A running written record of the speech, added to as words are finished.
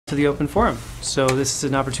to the open forum. So this is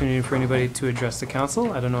an opportunity for anybody to address the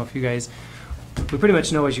council. I don't know if you guys, we pretty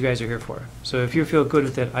much know what you guys are here for. So if you feel good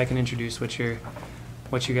with it, I can introduce what you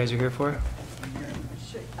guys are here for.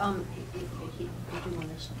 Sure. Did you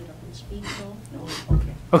want us to get up and speak though? No?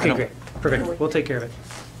 Okay, great. Perfect. We'll take care of it.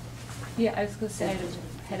 Yeah, I was going to say, I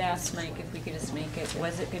had asked Mike if we could just make it,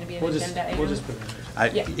 was it going to be an agenda item? We'll just put it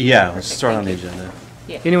on there. Yeah, let's start on the agenda.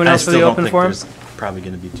 Yeah. Anyone else for the open forum? There's probably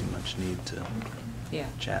going to be too much need to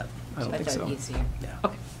chat. I don't think so. Easier. Yeah.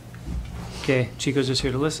 Okay. Okay, Chico's just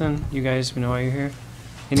here to listen. You guys, we know why you're here.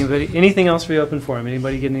 Anybody, anything else for the open forum?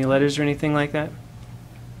 Anybody get any letters or anything like that?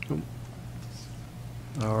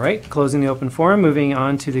 All right, closing the open forum, moving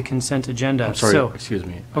on to the consent agenda. I'm sorry, So, excuse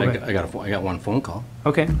me. okay. I got one phone call.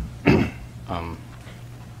 Okay.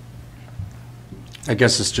 I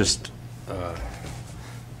guess it's just, I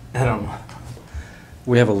don't know.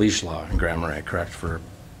 We have a leash law in Grand Marais, correct, for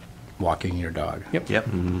walking your dog? Yep. Yep.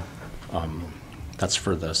 That's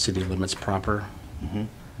for the city limits proper,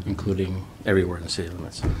 including everywhere in the city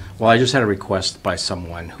limits. Well, I just had a request by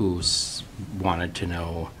someone who's wanted to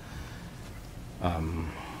know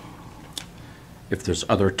if there's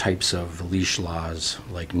other types of leash laws,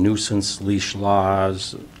 like nuisance leash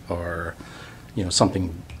laws, or, you know,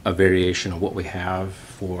 something, a variation of what we have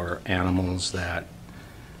for animals that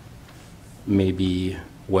may be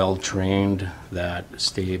well-trained, that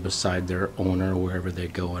stay beside their owner wherever they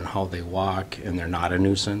go and how they walk, and they're not a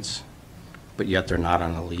nuisance, but yet they're not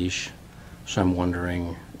on a leash. So I'm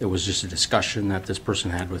wondering, it was just a discussion that this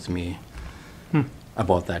person had with me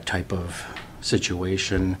about that type of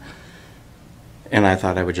situation, and I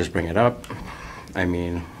thought I would just bring it up. I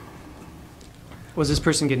mean, Was this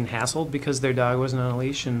person getting hassled because their dog wasn't on a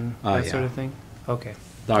leash and that sort of thing? Okay.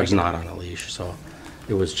 dog's not on a leash, so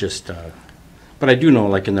it was just, but I do know,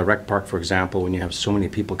 like in the rec park, for example, when you have so many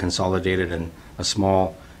people consolidated in a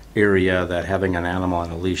small area, that having an animal on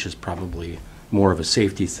a leash is probably more of a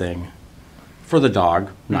safety thing for the dog,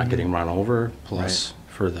 not getting run over, plus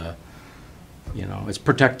for the, you know, it's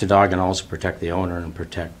protect the dog and also protect the owner and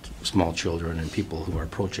protect small children and people who are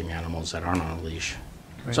approaching animals that aren't on a leash.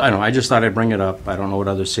 Right. So I don't know, I just thought I'd bring it up. I don't know what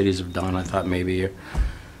other cities have done. I thought maybe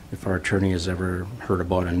if our attorney has ever heard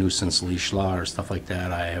about a nuisance leash law or stuff like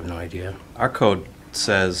that, I have no idea. Our code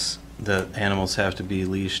says that animals have to be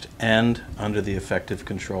leashed and under the effective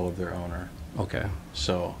control of their owner. Okay.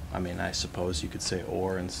 So, I mean, I suppose you could say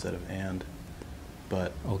or instead of and,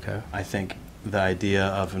 but Okay. I think the idea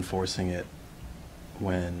of enforcing it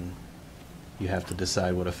when you have to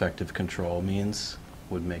decide what effective control means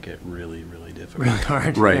would make it really, really difficult. Really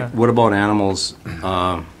hard. Right. Yeah. What about animals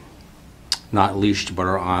not leashed but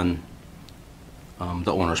are on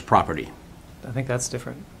the owner's property? I think that's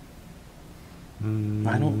different.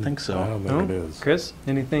 I don't think so. I don't think it is. Chris,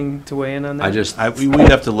 anything to weigh in on that? We'd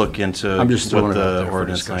have to look into I'm just throwing what it out the there for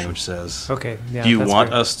ordinance discussion. language says. Okay, yeah. Do you that's want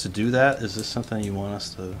fair. us to do that? Is this something you want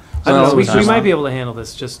us to? I don't Well, know, we sometimes- might be able to handle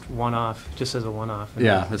this just one-off, just as a one-off. and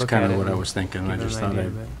Yeah, that's look kind at of it what I and was thinking. I give them just an thought idea I'd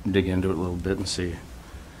of it. dig into it a little bit and see.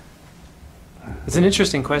 It's an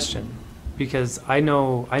interesting question, because I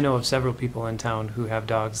know of several people in town who have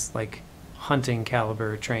dogs, like hunting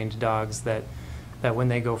caliber trained dogs, that when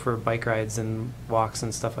they go for bike rides and walks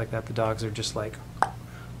and stuff like that, the dogs are just like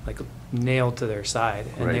nailed to their side,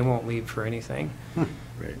 and they Right. won't leave for anything.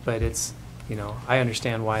 Right. But it's, you know, I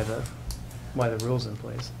understand why the rule's in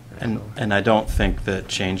place. So- And I don't think that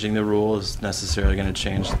changing the rule is necessarily going to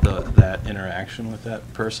change that interaction with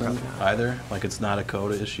that person either. Like, it's not a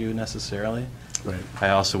code issue necessarily. Right. I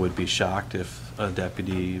also would be shocked if a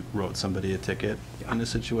deputy wrote somebody a ticket in a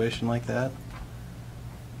situation like that.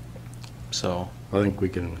 So I think we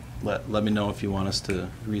can, let me know if you want us to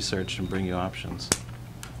research and bring you options.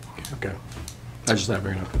 okay. I just thought I'd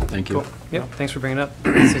bring it up. Thank you. Cool. Yep, thanks for bringing it up.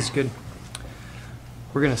 This is good.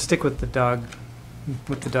 We're gonna stick with the dog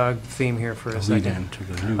theme here for a Lead second. into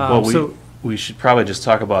the new. Well, So, we should probably just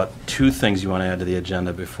talk about two things you want to add to the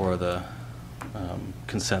agenda before the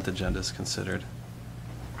consent agenda is considered.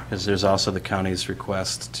 Because there's also the county's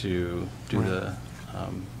request to do the,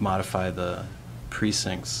 modify the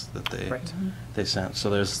precincts that right. they sent. So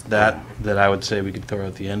there's that I would say we could throw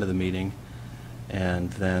at the end of the meeting. And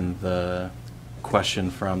then the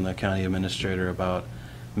question from the county administrator about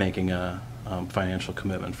making a financial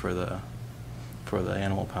commitment for the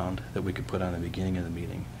animal pound that we could put on the beginning of the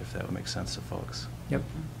meeting, if that would make sense to folks. Yep,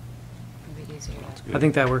 A bit easier. I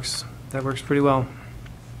think that works pretty well.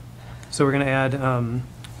 So we're gonna add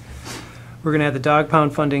the dog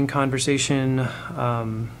pound funding conversation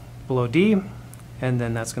below D, and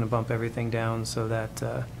then that's gonna bump everything down so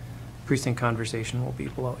that precinct conversation will be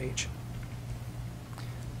below H.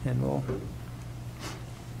 And we'll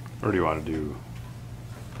Or do you want to do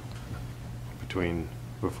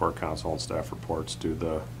before council and staff reports, do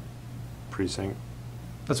the precinct?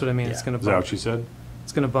 That's what I mean. It's Yeah. going to Is that bump. what you said?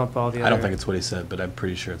 It's going to bump all the other. I don't think it's what he said, but I'm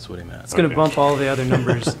pretty sure it's what he meant. It's going to Okay. bump all the other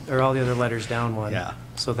numbers or all the other letters down one. Yeah.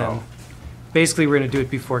 So then, Oh. basically, we're going to do it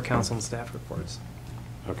before council and staff reports.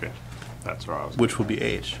 Okay, that's where I was. Which will be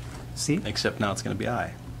H, See? except now it's going to be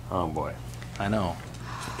I. Oh, boy. I know.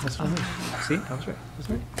 That's what I mean. See? I was right. I was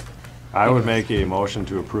right. I would make a motion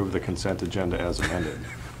to approve the consent agenda as amended.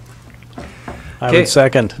 I Okay. would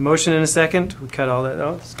second. Motion and a second. We cut all that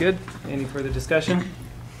out. It's good. Any further discussion?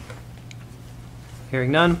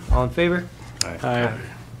 Hearing none. All in favor? Aye. Aye.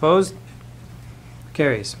 Opposed?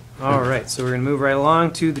 Carries. All right, so we're going to move right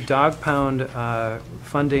along to the dog pound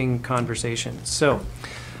funding conversation. So.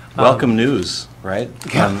 Welcome news, right,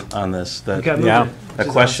 on this. We That- got Yeah. moving, A which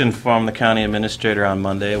is question from the county administrator on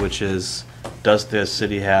Monday, which is, does the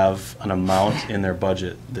city have an amount in their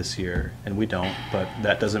budget this year? And we don't, but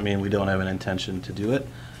that doesn't mean we don't have an intention to do it.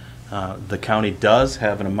 The county does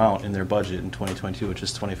have an amount in their budget in 2022, which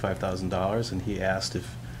is $25,000, and he asked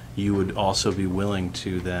if you would also be willing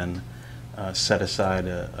to then set aside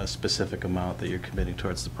a specific amount that you're committing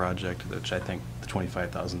towards the project, which I think the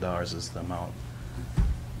 $25,000 is the amount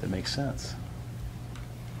that makes sense.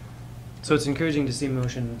 So it's encouraging to see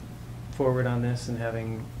motion forward on this and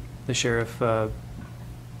having the sheriff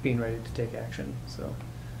being ready to take action. So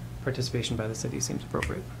participation by the city seems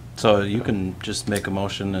appropriate. So you can just make a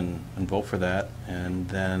motion and vote for that, and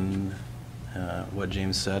then what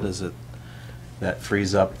James said is that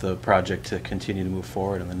frees up the project to continue to move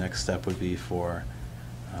forward, and the next step would be for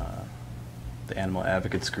the Animal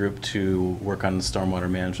Advocates Group to work on the stormwater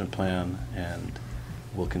management plan, and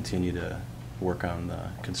we'll continue to work on the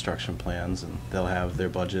construction plans, and they'll have their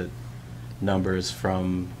budget numbers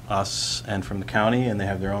from us and from the county, and they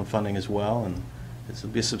have their own funding as well, and this will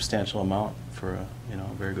be a substantial amount for a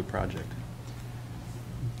very good project.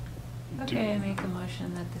 Okay, I make a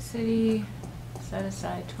motion that the city set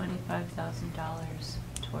aside $25,000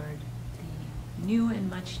 toward the new and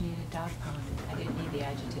much-needed dog pound. I didn't need the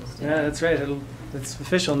adjectives, did I? Yeah, that's right. It's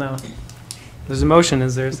official now. There's a motion.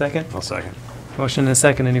 Is there a second? I'll second. Motion and a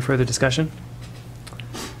second. Any further discussion?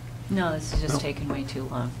 No, this is just taking way too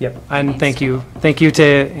long. Yep. It And needs thank to you. go. Thank you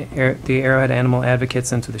to the Arrowhead Animal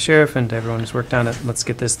Advocates and to the sheriff and to everyone who's worked on it. Let's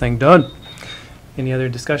get this thing done. Any other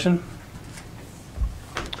discussion?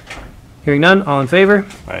 Hearing none. All in favor?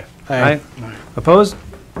 Aye. Aye. Opposed?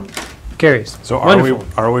 Carries. So Wonderful.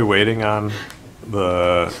 are we waiting on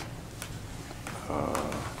the,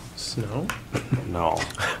 Snow? no,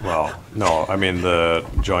 well, no, I mean the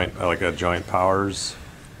joint, like a joint powers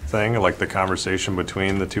thing, like the conversation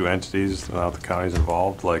between the two entities without the counties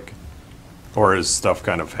involved, like, or is stuff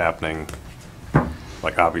kind of happening?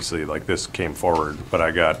 Like, obviously, like this came forward, but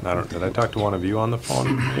did I talk to one of you on the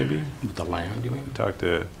phone, maybe? With the land, you mean?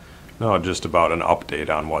 No, just about an update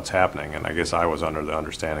on what's happening, and I guess I was under the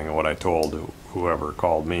understanding of what I told whoever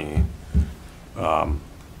called me,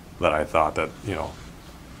 that I thought that,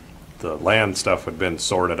 the land stuff had been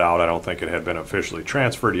sorted out. I don't think it had been officially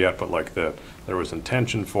transferred yet, but like there was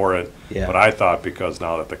intention for it. Yeah. But I thought because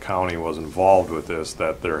now that the county was involved with this,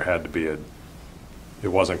 that there had to be it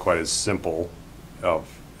wasn't quite as simple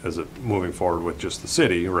as it moving forward with just the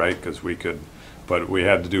city, right? Because but we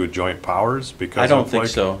had to do a joint powers because I don't of, think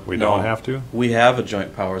like, so. We No. don't have to? We have a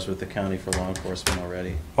joint powers with the county for law enforcement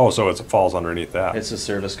already. Oh, so it falls underneath that? It's a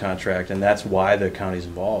service contract, and that's why the county's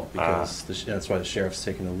involved, because Ah. that's why the sheriff's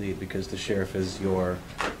taking the lead, because the sheriff is your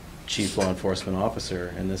chief law enforcement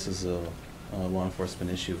officer, and this is a law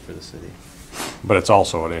enforcement issue for the city. But it's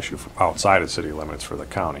also an issue outside of city limits for the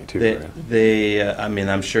county too, right? I mean,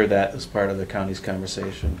 I'm sure that is part of the county's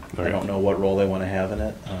conversation. I Okay. don't know what role they want to have in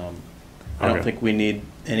it. I don't Okay. think we need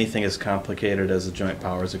anything as complicated as a joint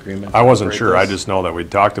powers agreement. I to wasn't operate sure. I this. just know that we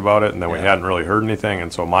talked about it and then we Yeah. hadn't really heard anything.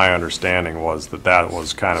 And so my understanding was that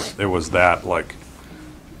was it was that like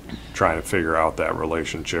trying to figure out that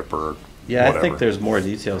relationship or Yeah, whatever. I think there's more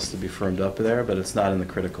details to be firmed up there, but it's not in the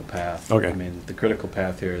critical path. Okay. I mean, the critical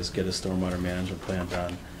path here is get a stormwater management plan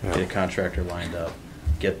done, Yeah. get a contractor lined up,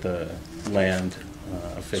 get the land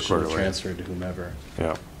officially Squared away. transferred to whomever.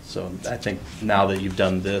 Yeah, So I think now that you've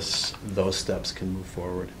done this, those steps can move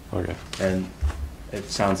forward. okay. And it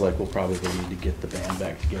sounds like we'll probably need to get the band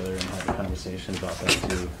back together and have a conversation about that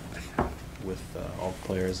too with all the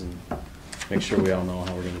players and make sure we all know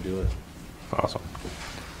how we're going to do it. Awesome.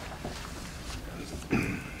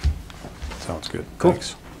 Sounds good. Cool.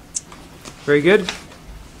 Thanks. Very good.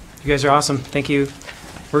 You guys are awesome. Thank you.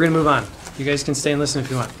 We're going to move on. You guys can stay and listen if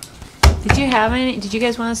you want. Did you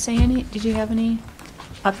guys want to say any, did you have any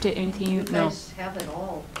update, anything You no? guys have it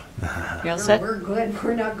all. You all set? We're good.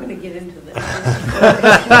 We're not going to get into this.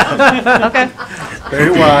 Okay.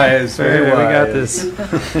 Very wise, very We got wise. this.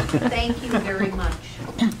 Thank you very much.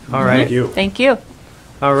 All right. Thank you. Thank you.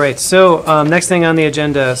 All right, so next thing on the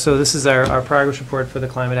agenda, so this is our progress report for the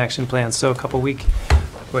climate action plan. So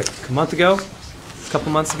a month ago, a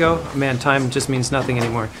couple months ago, man, time just means nothing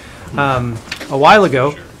anymore. A while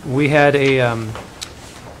ago, we had a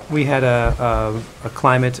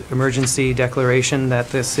climate emergency declaration that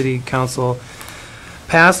the city council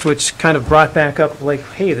passed, which kind of brought back up like,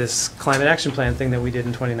 hey, this climate action plan thing that we did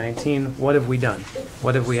in 2019, what have we done?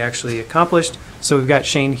 What have we actually accomplished? So we've got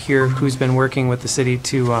Shane here, who's been working with the city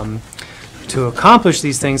to accomplish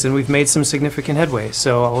these things, and we've made some significant headway.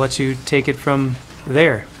 So I'll let you take it from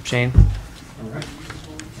there, Shane.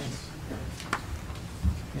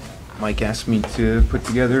 Mike asked me to put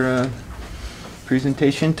together a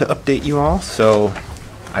presentation to update you all, so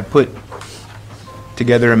I put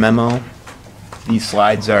together a memo. These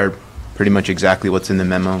slides are pretty much exactly what's in the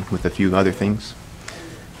memo with a few other things.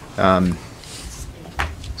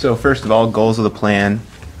 So first of all, goals of the plan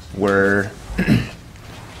were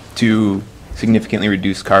to significantly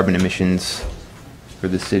reduce carbon emissions for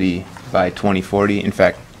the city by 2040. In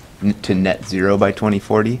fact, to net zero by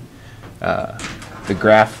 2040. The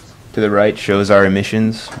graph to the right shows our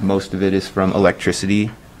emissions. Most of it is from electricity,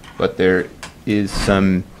 but there is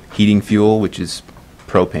some heating fuel, which is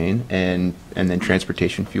propane, and then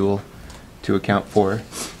transportation fuel to account for.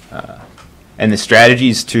 And the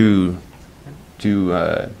strategies to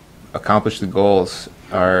accomplish the goals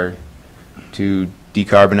are to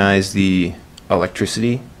decarbonize the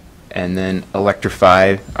electricity and then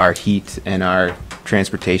electrify our heat and our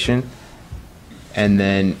transportation, and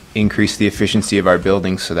then increase the efficiency of our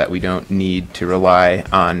buildings so that we don't need to rely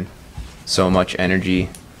on so much energy,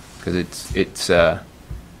 because it's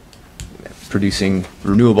producing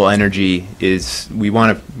renewable energy is, we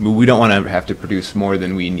don't want to have to produce more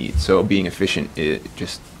than we need. So being efficient, it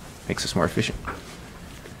just makes us more efficient.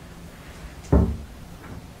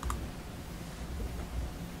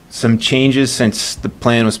 Some changes since the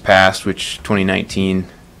plan was passed, which June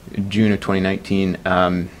of 2019.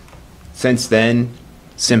 Since then,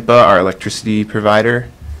 SIMPA, our electricity provider,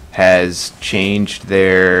 has changed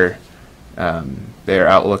their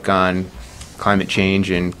outlook on climate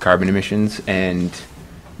change and carbon emissions, and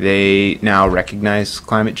they now recognize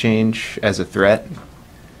climate change as a threat.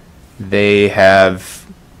 They have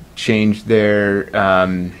changed their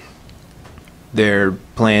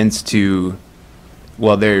plans to,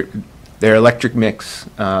 well, their electric mix.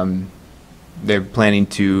 They're planning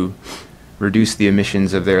to reduce the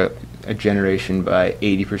emissions of their generation by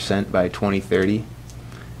 80% by 2030,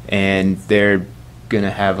 and they're going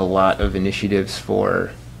to have a lot of initiatives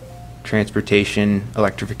for transportation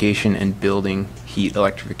electrification and building heat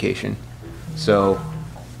electrification. So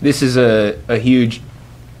this is a huge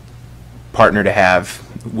partner to have,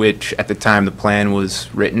 which at the time the plan was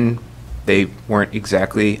written, they weren't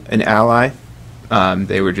exactly an ally.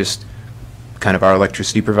 They were just kind of our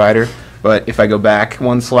electricity provider. But if I go back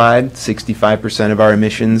one slide, 65% of our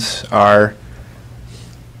emissions are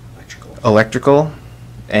electrical,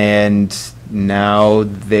 and now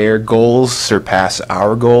their goals surpass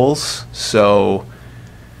our goals. So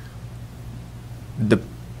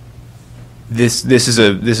this is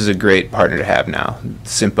a great partner to have now.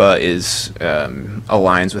 SIMPA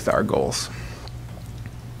aligns with our goals.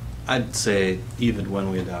 I'd say even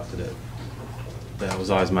when we adopted it, that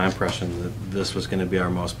was always my impression, that this was going to be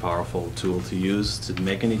our most powerful tool to use to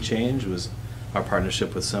make any change, was our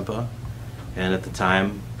partnership with SIMPA. And at the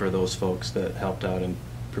time, for those folks that helped out in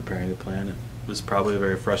preparing the plan, it was probably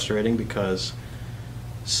very frustrating because,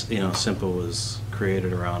 you know, SIMPA was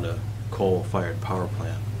created around a coal-fired power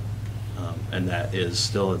plant, and that is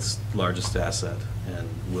still its largest asset and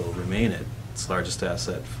will remain its largest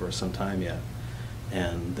asset for some time yet.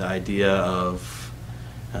 And the idea of,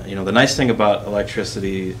 you know, the nice thing about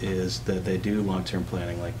electricity is that they do long-term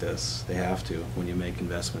planning like this. They have to. When you make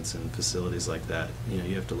investments in facilities like that, you know,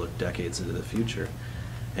 you have to look decades into the future.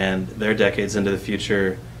 And they're decades into the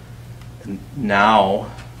future now,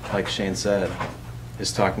 like Shane said,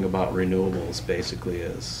 is talking about renewables basically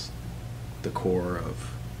as the core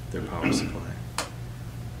of their power supply,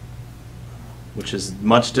 which is a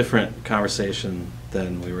much different conversation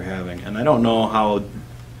than we were having. And I don't know how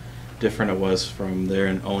different it was from their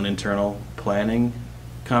own internal planning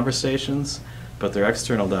conversations, but their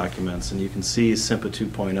external documents, and you can see SIMPA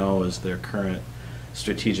 2.0 as their current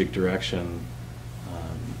strategic direction.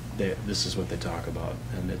 This is what they talk about,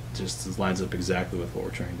 and it just lines up exactly with what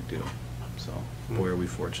we're trying to do. So boy, are we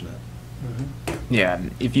fortunate. Yeah,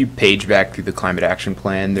 if you page back through the climate action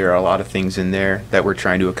plan, there are a lot of things in there that we're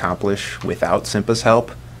trying to accomplish without SIMPA's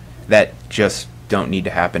help that just don't need to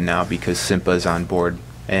happen now because SIMPA is on board.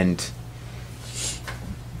 And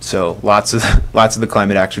so lots of the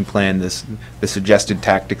climate action plan, the suggested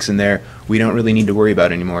tactics in there, we don't really need to worry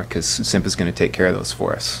about anymore because SIMPA is going to take care of those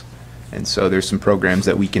for us. And so there's some programs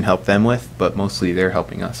that we can help them with, but mostly they're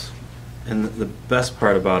helping us. And the best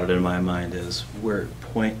part about it in my mind is we're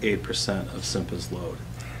 0.8% of SIMPA's load.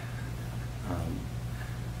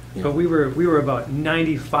 But we were about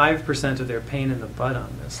 95% of their pain in the butt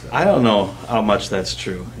on this, though. I don't know how much that's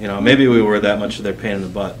true. Maybe we were that much of their pain in the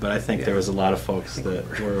butt, but I think Yeah. there was a lot of folks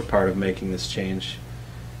that were a part of making this change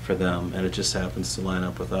for them, and it just happens to line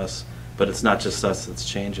up with us. But it's not just us that's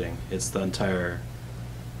changing, it's the entire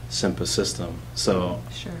SIMPA system. So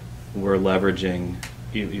Sure. we're leveraging,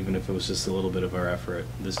 even if it was just a little bit of our effort,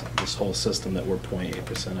 this whole system that we're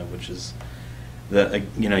 0.8% of, which is that,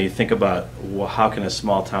 you think about, well, how can a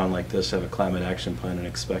small town like this have a climate action plan and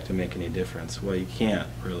expect to make any difference? Well, you can't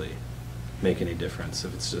really make any difference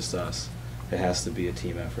if it's just us. It has to be a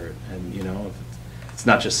team effort. And, it's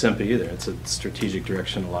not just SIMPA either. It's a strategic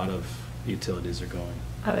direction a lot of utilities are going.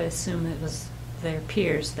 I would assume it was their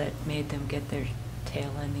peers that made them get their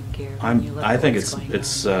tail end in gear. When you look I at think what's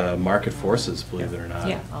it's going on. market forces, believe it or not.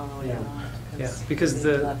 Yeah, all the way Yeah. around. Yeah, because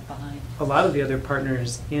they're left behind. a lot of the other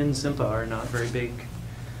partners in SIMPA are not very big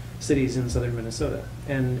cities in southern Minnesota,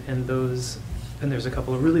 and there's a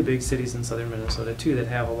couple of really big cities in southern Minnesota too that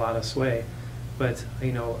have a lot of sway. But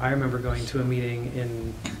I remember going to a meeting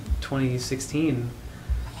in 2016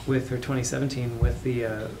 or 2017 with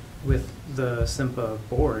the SIMPA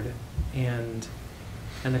board, and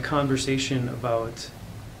the conversation about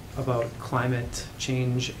climate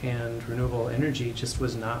change and renewable energy just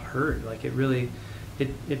was not heard. Like it really,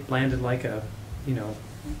 it landed like a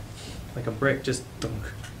brick, just dunk,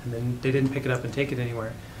 and then they didn't pick it up and take it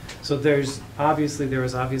anywhere. So there was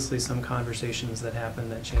obviously some conversations that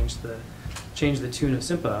happened that changed the tune of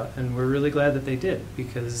SIMPA, and we're really glad that they did,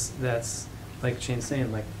 because that's, like Shane's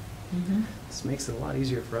saying, like, this makes it a lot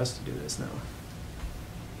easier for us to do this now.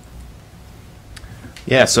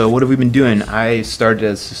 Yeah, so what have we been doing? I started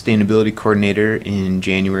as sustainability coordinator in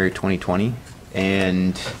January 2020,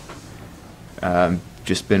 and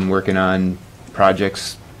just been working on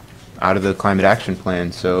projects out of the climate action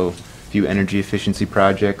plan. So a few energy efficiency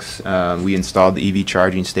projects. We installed the EV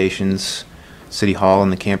charging stations, City Hall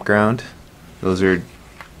and the campground. Those are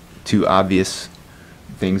two obvious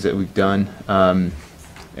things that we've done.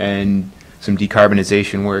 And some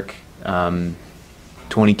decarbonization work.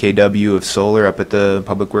 20 kW of solar up at the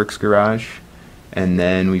Public Works garage, and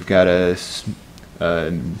then we've got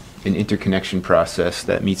an interconnection process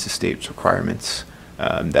that meets the state's requirements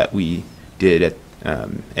that we did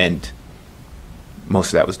and most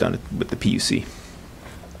of that was done with the PUC.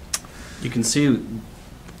 You can see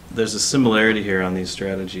there's a similarity here on these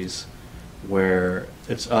strategies where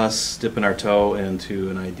it's us dipping our toe into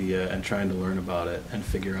an idea and trying to learn about it and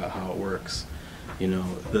figure out how it works.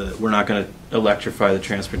 We're not going to electrify the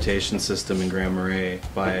transportation system in Grand Marais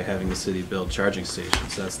by having the city build charging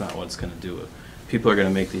stations. That's not what's going to do it. People are going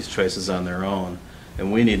to make these choices on their own,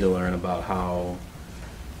 and we need to learn about how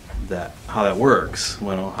that works.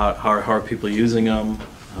 How are people using them?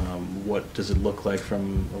 What does it look like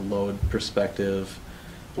from a load perspective?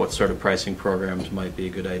 What sort of pricing programs might be a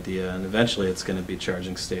good idea? And eventually it's going to be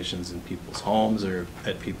charging stations in people's homes or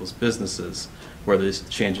at people's businesses where these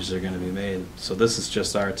changes are going to be made. So this is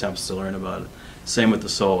just our attempts to learn about it. Same with the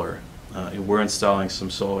solar. We're installing some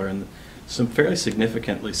solar and some fairly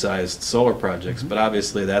significantly sized solar projects, but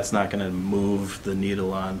obviously that's not going to move the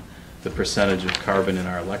needle on the percentage of carbon in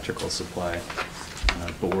our electrical supply.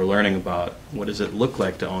 But we're learning about what does it look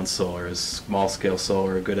like to own solar. Is small-scale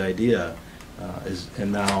solar a good idea?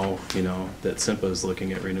 And now, that SIMPA is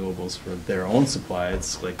looking at renewables for their own supply,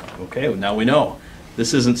 it's like, okay, now we know.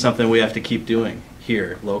 This isn't something we have to keep doing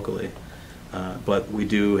here locally. But we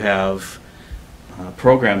do have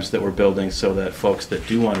programs that we're building so that folks that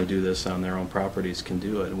do want to do this on their own properties can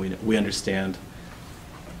do it. And we understand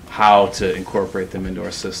how to incorporate them into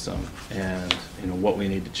our system and what we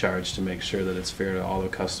need to charge to make sure that it's fair to all the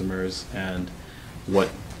customers and what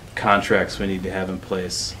contracts we need to have in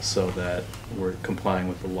place so that we're complying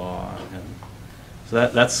with the law. And so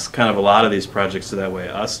that's kind of a lot of these projects are that way.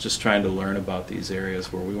 Us just trying to learn about these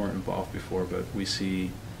areas where we weren't involved before, but we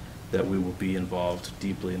see that we will be involved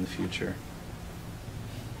deeply in the future.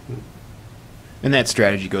 And that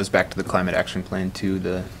strategy goes back to the climate action plan too,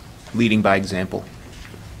 the leading by example.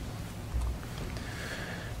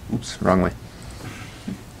 Oops, wrong way.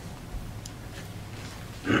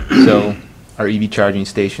 So our EV charging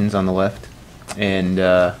stations on the left and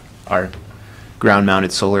our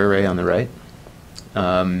ground-mounted solar array on the right.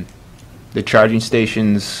 The charging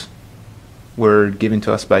stations were given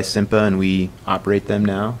to us by SIMPA, and we operate them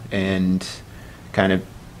now and kind of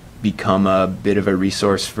become a bit of a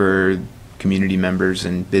resource for community members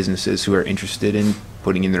and businesses who are interested in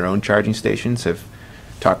putting in their own charging stations. Have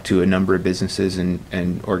talked to a number of businesses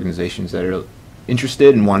and organizations that are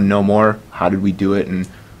interested and want to know more. How did we do it, and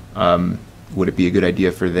would it be a good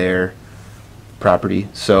idea for their property?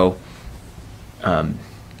 So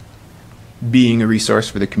being a resource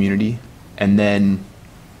for the community. And then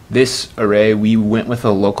this array, we went with a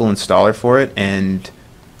local installer for it, and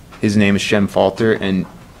his name is Shem Falter, and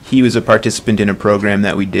he was a participant in a program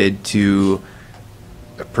that we did to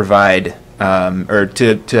provide or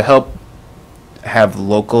to help have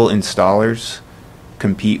local installers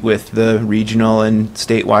compete with the regional and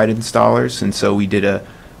statewide installers. And so we did a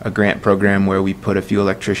grant program where we put a few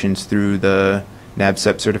electricians through the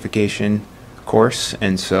NABCEP certification course,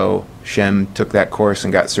 and so Shem took that course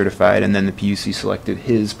and got certified, and then the PUC selected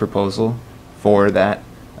his proposal for that,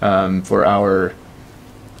 for our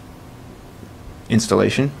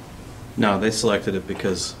installation. No, they selected it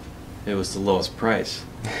because it was the lowest price.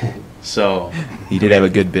 So He did have a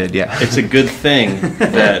good bid, yeah. it's a good thing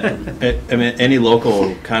that, I mean, any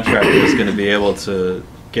local contractor is going to be able to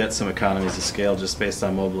get some economies of scale just based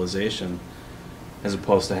on mobilization, as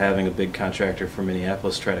opposed to having a big contractor from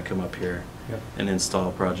Minneapolis try to come up here and install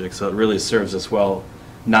a project. So it really serves us well,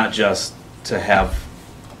 not just to have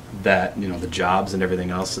that, you know, the jobs and everything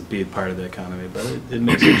else that be part of the economy, but it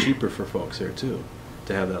makes it cheaper for folks here too,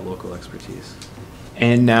 to have that local expertise.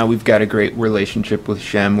 And now we've got a great relationship with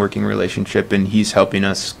Shem, working relationship, and he's helping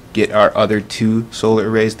us get our other two solar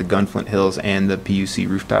arrays, the Gunflint Hills and the PUC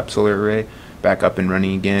rooftop solar array, back up and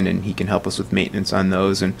running again, and he can help us with maintenance on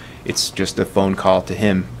those. And it's just a phone call to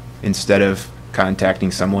him instead of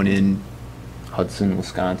contacting someone in Hudson,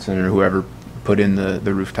 Wisconsin, or whoever put in the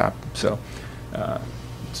rooftop. So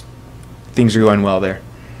things are going well there.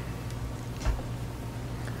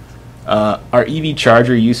 Our EV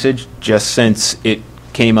charger usage, just since it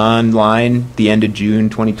came online the end of June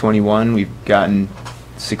 2021, we've gotten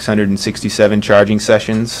 667 charging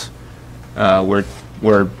sessions.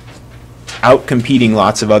 We're out competing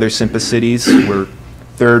lots of other SIMPA cities. We're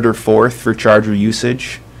third or fourth for charger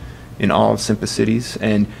usage in all of SIMPA cities.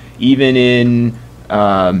 And even in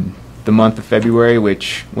the month of February,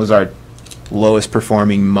 which was our lowest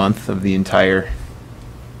performing month of the entire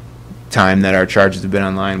time that our chargers have been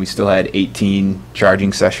online, we still had 18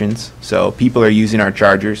 charging sessions. So people are using our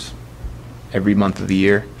chargers every month of the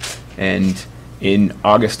year. And in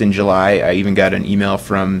August and July, I even got an email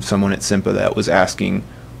from someone at SIMPA that was asking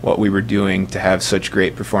what we were doing to have such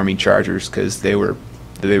great performing chargers, because they were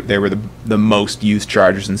the most used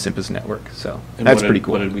chargers in SIMPA's network. So And that's pretty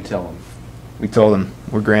cool. What did we tell them? We told them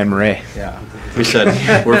we're Grand Marais. Yeah. We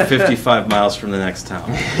said, we're 55 miles from the next town.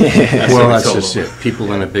 Well, that's told just them. it.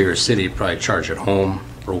 People in a bigger city probably charge at home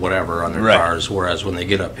or whatever on their Right. cars, whereas when they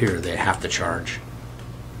get up here, they have to charge.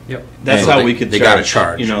 Yep. That's So how they- we could they charge. gotta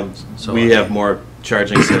charge. You know, So we I have mean- more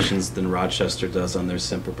charging sessions than Rochester does on their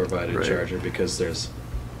SIMPA provided Right. charger, because there's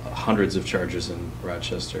hundreds of chargers in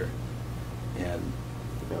Rochester, and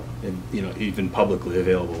you know, even publicly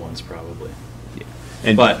available ones probably.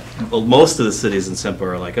 And But well, most of the cities in SIMPA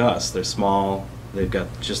are like us. They're small. They've got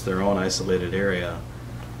just their own isolated area,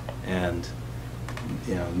 and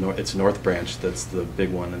you know, it's North Branch that's the big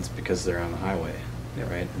one. It's because they're on the highway,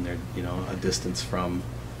 right? And they're, you know, a distance from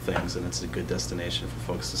things, and it's a good destination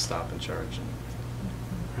for folks to stop and charge.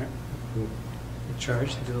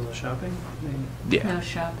 Charge to do a little shopping? yeah. No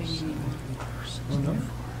shopping anymore.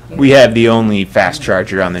 We have the only fast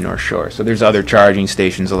charger on the North Shore. So there's other charging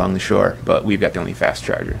stations along the shore, but we've got the only fast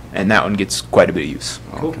charger. And that one gets quite a bit of use.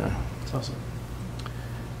 Cool. Okay. That's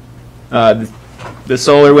awesome. The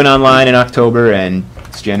solar went online in October, and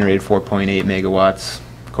it's generated 4.8 megawatts.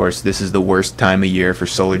 Of course, this is the worst time of year for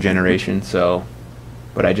solar generation, so,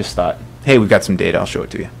 but I just thought, hey, we've got some data, I'll show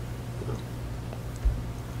it to you.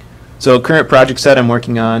 So current project set I'm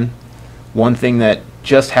working on, one thing that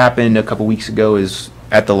just happened a couple weeks ago is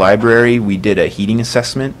at the library, we did a heating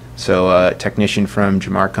assessment. So a technician from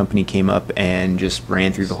Jamar Company came up and just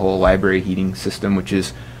ran through the whole library heating system, which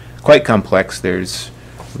is quite complex. There's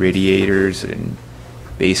radiators and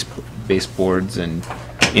baseboards and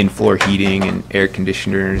in-floor heating and air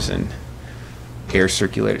conditioners and air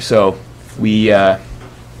circulators. So we're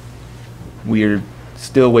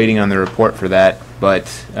still waiting on the report for that, but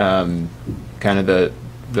kind of the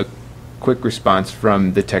quick response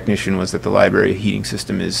from the technician was that the library heating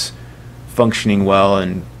system is functioning well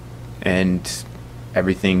and and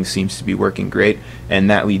everything seems to be working great. And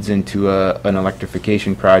that leads into an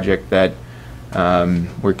electrification project that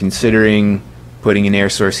we're considering putting in air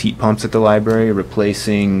source heat pumps at the library,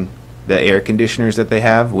 replacing the air conditioners that they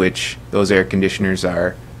have, which those air conditioners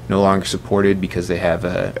are no longer supported because they have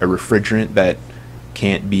a refrigerant that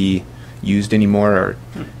can't be used anymore, or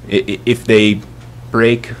if they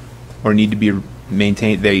break or need to be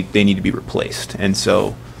maintained, they need to be replaced. And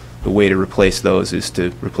so the way to replace those is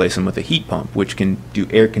to replace them with a heat pump, which can do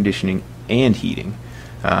air conditioning and heating.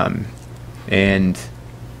 And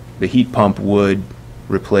the heat pump would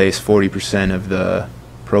replace 40% of the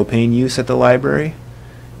propane use at the library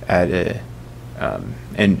at a,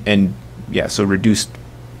 and yeah, so reduced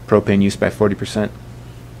propane use by 40%.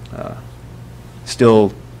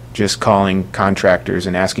 Still just calling contractors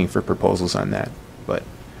and asking for proposals on that, but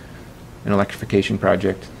an electrification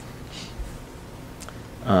project.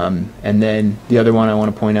 And then the other one I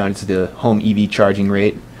want to point out is the home EV charging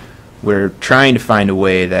rate. We're trying to find a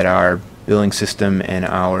way that our billing system and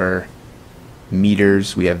our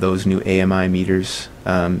meters, we have those new AMI meters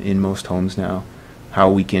in most homes now, how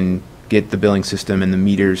we can get the billing system and the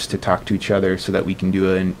meters to talk to each other so that we can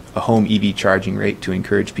do a home EV charging rate to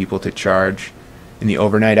encourage people to charge in the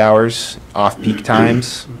overnight hours, off-peak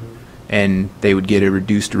times, and they would get a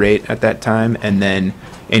reduced rate at that time, and then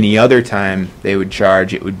any other time they would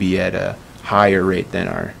charge, it would be at a higher rate than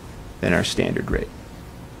our standard rate.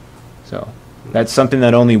 So that's something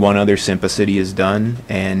that only one other SIMPA city has done,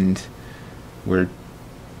 and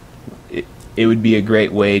it would be a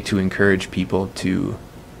great way to encourage people to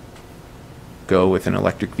go with an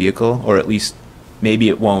electric vehicle, or at least maybe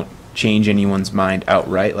it won't change anyone's mind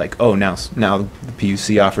outright, like, oh, now the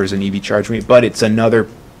PUC offers an EV charge rate, but it's another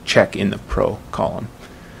check in the pro column.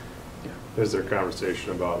 Is there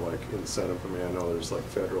conversation about like incentive? I mean, I know there's like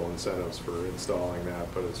federal incentives for installing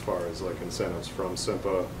that, but as far as like incentives from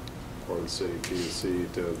SIMPA or the city PUC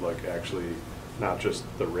to like actually not just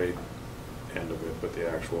the rate end of it, but the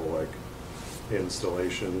actual like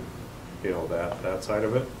installation, you know, that side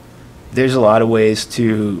of it? There's a lot of ways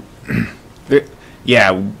to,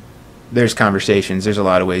 yeah, there's conversations. There's a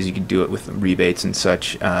lot of ways you could do it with rebates and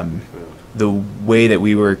such. The way that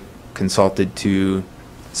we were consulted to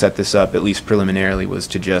set this up, at least preliminarily, was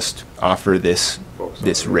to just offer this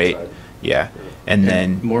rate. Yeah. And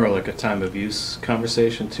then more like a time of use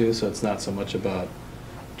conversation too, so it's not so much about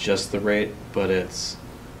just the rate, but it's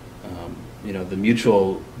you know, the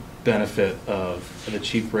mutual benefit of the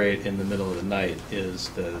cheap rate in the middle of the night is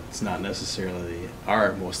that it's not necessarily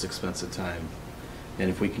our most expensive time. And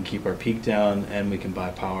if we can keep our peak down and we can buy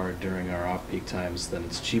power during our off-peak times, then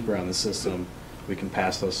it's cheaper on the system. We can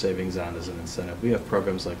pass those savings on as an incentive. We have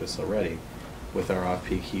programs like this already with our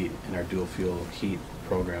off-peak heat and our dual fuel heat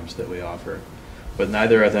programs that we offer. But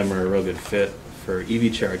neither of them are a real good fit for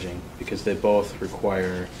EV charging because they both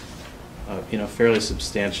require you know, fairly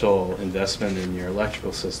substantial investment in your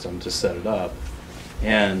electrical system to set it up,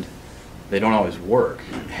 and they don't always work.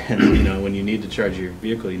 And you know, when you need to charge your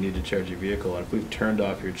vehicle, you need to charge your vehicle. And if we've turned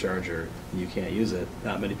off your charger and you can't use it,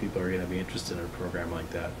 not many people are going to be interested in a program like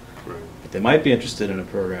that. Right. But they might be interested in a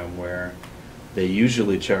program where they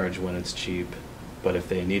usually charge when it's cheap, but if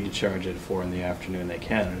they need to charge at 4 in the afternoon, they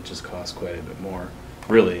can, and it just costs quite a bit more.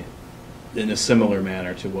 Really, in a similar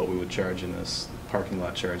manner to what we would charge in this parking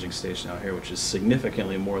lot charging station out here, which is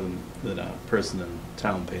significantly more than a person in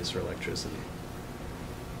town pays for electricity.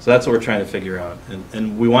 So that's what we're trying to figure out.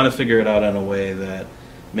 And we want to figure it out in a way that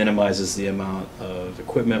minimizes the amount of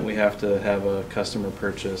equipment we have to have a customer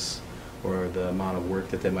purchase, or the amount of work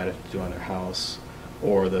that they might have to do on their house,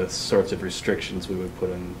 or the sorts of restrictions we would put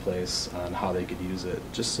in place on how they could use it,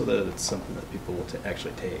 just so that it's something that people will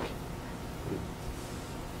actually take.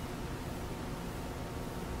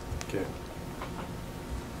 Okay.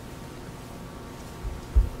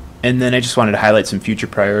 And then I just wanted to highlight some future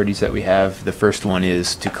priorities that we have. The first one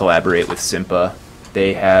is to collaborate with SIMPA.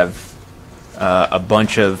 They have a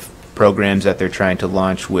bunch of programs that they're trying to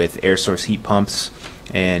launch with air source heat pumps.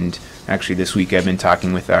 And actually this week I've been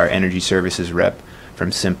talking with our energy services rep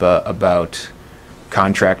from SIMPA about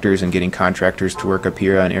contractors and getting contractors to work up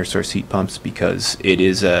here on air source heat pumps, because it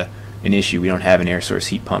is an issue. We don't have an air source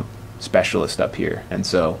heat pump specialist up here. And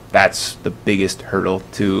so that's the biggest hurdle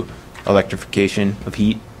to electrification of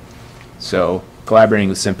heat. So collaborating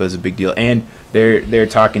with SIMPA is a big deal, and they're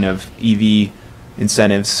talking of EV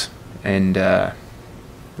incentives, and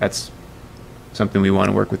that's something we want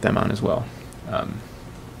to work with them on as well.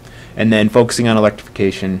 And then focusing on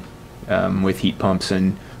electrification with heat pumps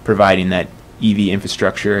and providing that EV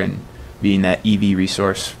infrastructure and being that EV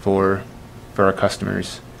resource for our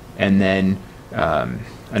customers. And then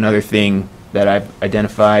Another thing that I've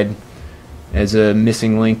identified as a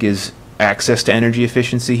missing link is access to energy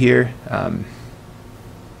efficiency here.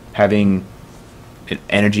 Having an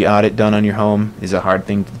energy audit done on your home is a hard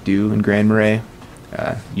thing to do in Grand Marais.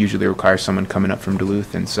 Usually requires someone coming up from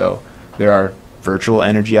Duluth, and so there are virtual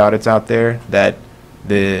energy audits out there that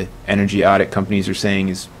the energy audit companies are saying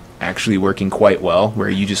is actually working quite well, where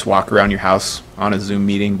you just walk around your house on a Zoom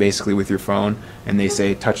meeting basically with your phone, and they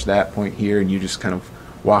say touch that point here, and you just kind of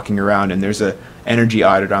walking around, and there's a energy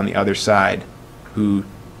audit on the other side who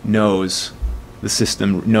knows the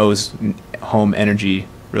system, knows home energy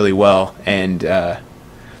really well, and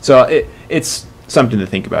so it's something to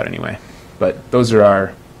think about anyway. But those are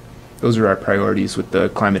our priorities with the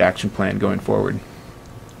climate action plan going forward.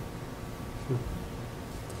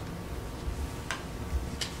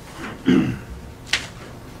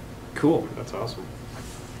 Cool. That's awesome.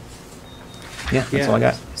 Yeah, that's all I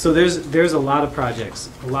got. So there's a lot of projects,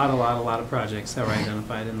 a lot of projects that were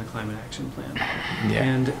identified in the climate action plan.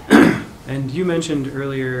 Yeah. And you mentioned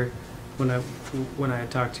earlier when I had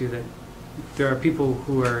talked to you that there are people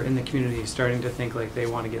who are in the community starting to think like they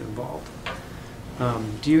want to get involved.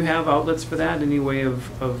 Do you have outlets for that? Any way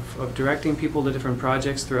of directing people to different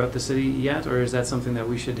projects throughout the city yet, or is that something that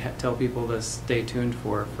we should tell people to stay tuned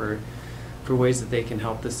for ways that they can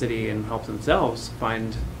help the city and help themselves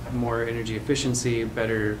find more energy efficiency,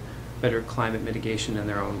 better climate mitigation in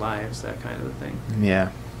their own lives, that kind of a thing?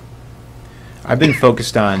 Yeah. I've been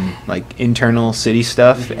focused on like internal city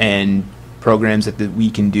stuff and programs that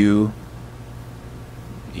we can do,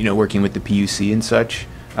 you know, working with the PUC and such.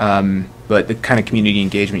 But the kind of community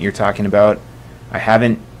engagement you're talking about, I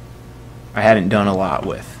haven't done a lot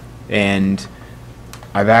with. And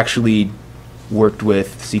I've actually worked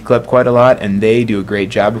with C-Club quite a lot, and they do a great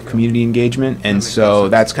job of community engagement. And so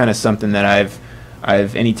that's kind of something that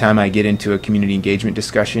I've anytime I get into a community engagement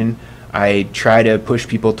discussion, I try to push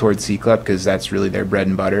people towards C-Club because that's really their bread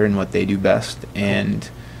and butter and what they do best. And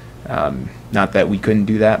not that we couldn't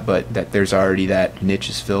do that, but that there's already that niche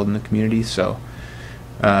is filled in the community. So,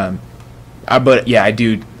 but yeah, I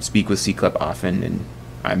do speak with C-Club often,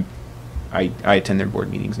 and I attend their board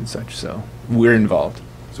meetings and such. So we're involved.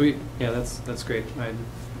 Sweet. Yeah, that's great.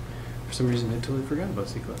 For some reason, I totally forgot about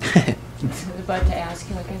C-Club. I was about to ask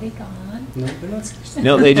you, like, are they gone? No, they're not.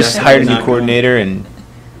 No, they just hired a new coordinator, and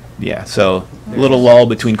yeah, so a little lull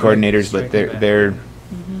between coordinators, but they're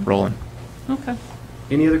rolling. Okay.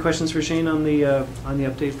 Any other questions for Shane on the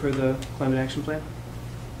update for the climate action plan?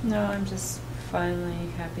 No, I'm just finally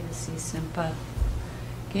happy to see SIMPA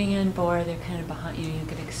getting on board. They're kind of behind. You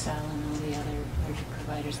get Excel and all the other larger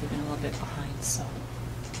providers. They've been a little bit behind, so.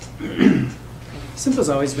 SIMPA's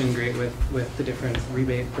always been great with the different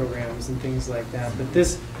rebate programs and things like that, but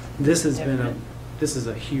this has been this is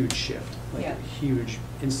a huge shift, like a huge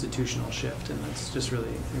institutional shift, and it's just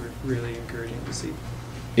really encouraging to see.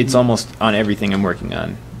 It's almost on everything I'm working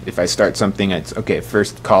on. If I start something, it's okay.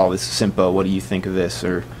 First call is SIMPA. What do you think of this,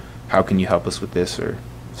 or how can you help us with this, or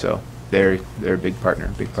so. They're a big partner, a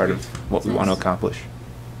big part of what we want to accomplish.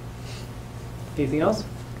 Anything else?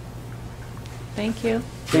 Thank you.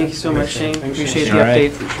 Thank you so much, Shane. Appreciate the All right.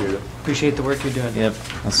 update. Appreciate the work you're doing. Yep.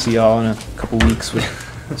 I'll see y'all in a couple weeks with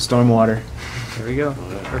stormwater. There we go.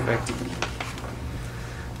 Perfect.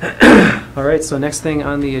 All right, so next thing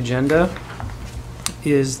on the agenda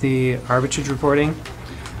is the arbitrage reporting.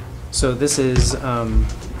 So this is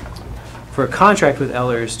for a contract with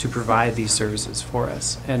Ellers to provide these services for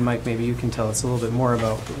us. And Mike, maybe you can tell us a little bit more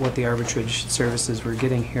about what the arbitrage services we're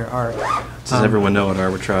getting here are. Does everyone know what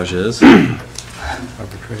arbitrage is?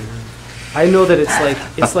 Arbitrator. I know that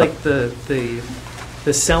it's like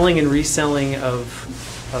the selling and reselling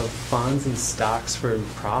of bonds and stocks for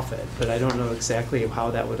profit, but I don't know exactly how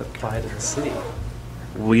that would apply to the city.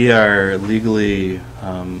 We are legally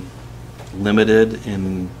limited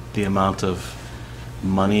in the amount of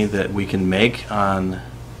money that we can make on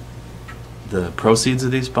the proceeds of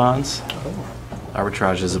these bonds.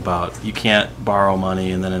 Arbitrage is about, you can't borrow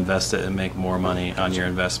money and then invest it and make more money on your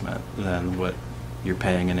investment than what you're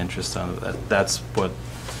paying in interest on that. That's what,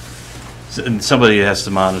 and somebody has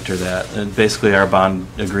to monitor that. And basically our bond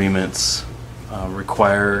agreements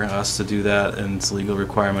require us to do that, and it's a legal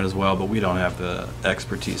requirement as well, but we don't have the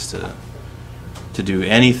expertise to do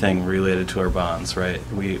anything related to our bonds, right?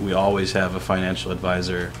 We always have a financial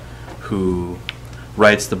advisor who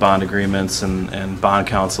writes the bond agreements and bond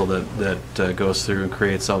counsel that goes through and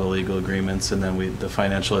creates all the legal agreements, and then the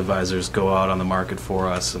financial advisors go out on the market for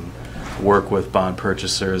us and work with bond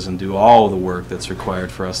purchasers and do all the work that's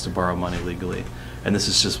required for us to borrow money legally. And this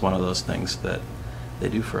is just one of those things that they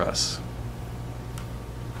do for us.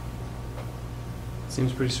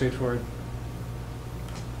 Seems pretty straightforward.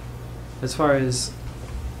 As far as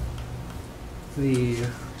the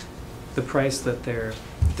price that they're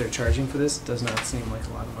charging for this, does not seem like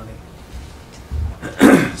a lot of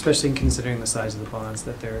money. Especially considering the size of the bonds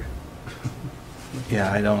that they're. Yeah,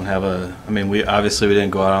 I don't have I mean, we didn't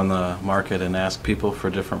go out on the market and ask people for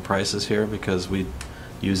different prices here because we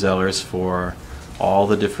use Ellers for all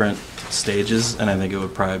the different stages, and I think it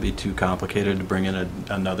would probably be too complicated to bring in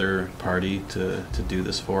another party to do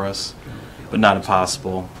this for us, but not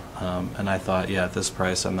impossible. And I thought, yeah, at this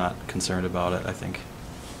price, I'm not concerned about it. I think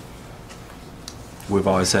we've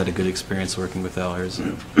always had a good experience working with Ellers.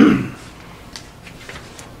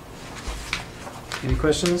 Any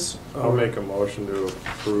questions? I'll make a motion to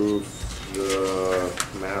approve the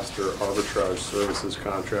master arbitrage services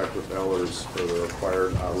contract with Ellers for the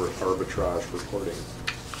required arbitrage reporting.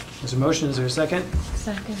 There's a motion, is there a second?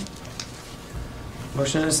 Second.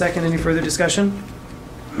 Motion and a second, any further discussion?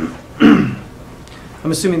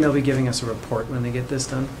 I'm assuming they'll be giving us a report when they get this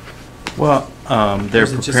done. Well, they're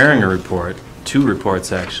Is it just preparing a kind of- report, 2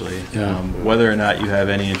 reports actually. Yeah. Whether or not you have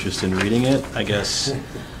any interest in reading it, I guess,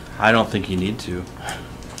 I don't think you need to.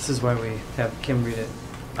 This is why we have Kim read it.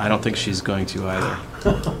 I don't think she's going to either.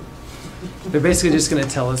 They're basically just going to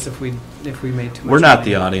tell us if we made too much We're not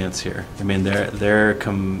money. the audience here. I mean, they're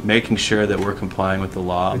making sure that we're complying with the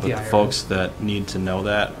law, With but the the IRS. folks that need to know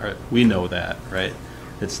that, we know that, right?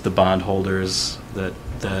 It's the bondholders that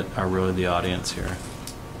are really the audience here,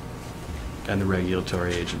 and the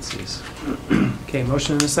regulatory agencies. Okay,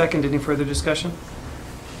 motion and a second, any further discussion?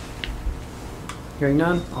 Hearing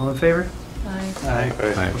none, all in favor? Aye.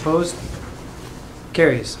 Okay. Opposed?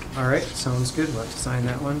 Carries. All right, sounds good. We'll have to sign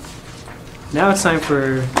that one. Now it's time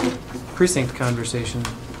for precinct conversation.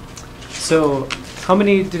 So,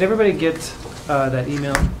 did everybody get that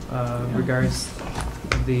email regards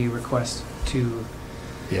the request to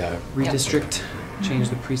Yeah. redistrict, change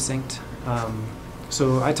the precinct?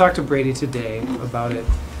 So I talked to Brady today about it,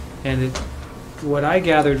 and what I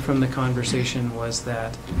gathered from the conversation was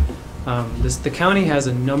that the county has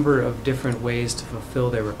a number of different ways to fulfill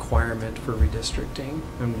their requirement for redistricting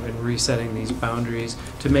and resetting these boundaries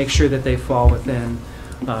to make sure that they fall within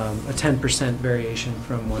a 10% variation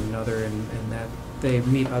from one another and that they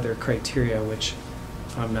meet other criteria, which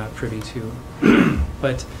I'm not privy to.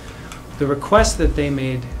 But the request that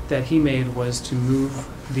he made was to move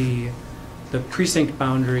the precinct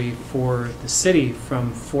boundary for the city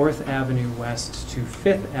from 4th Avenue West to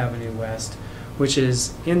 5th Avenue West, which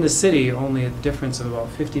is in the city only a difference of about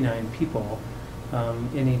 59 people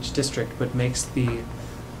in each district, but makes the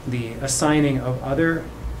assigning of other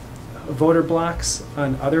voter blocks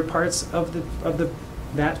on other parts of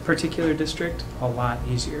that particular district a lot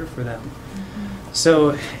easier for them.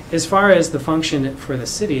 So as far as the function for the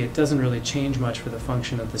city, it doesn't really change much for the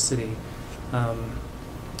function of the city.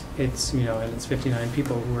 It's, and it's 59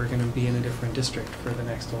 people who are going to be in a different district for the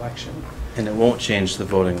next election. And it won't change the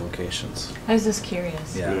voting locations. I was just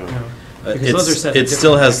curious. Yeah. Because those are set It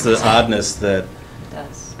still different has the places. oddness that It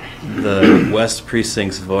does. the West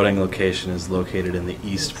Precinct's voting location is located in the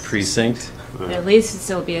East Precinct. But at least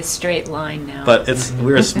it'll be a straight line now. But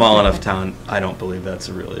we're a small enough town, I don't believe that's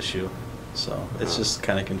a real issue. So it's just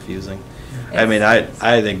kind of confusing. I mean, I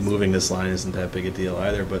think moving this line isn't that big a deal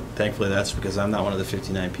either, but thankfully that's because I'm not one of the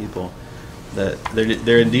 59 people. That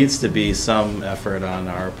there needs to be some effort on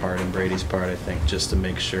our part and Brady's part, I think, just to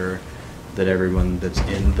make sure that everyone that's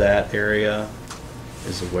in that area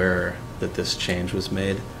is aware that this change was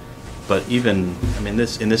made. But even, I mean,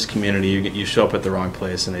 in this community, you show up at the wrong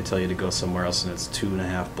place and they tell you to go somewhere else and it's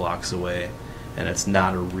 2.5 blocks away, and it's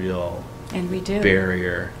not a real And we do.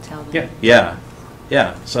 barrier. Tell them. Yeah.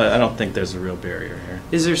 So I don't think there's a real barrier here.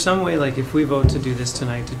 Is there some way, like if we vote to do this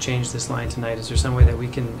tonight, to change this line tonight, is there some way that we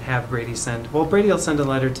can have Brady send, well, Brady will send a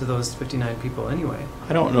letter to those 59 people anyway.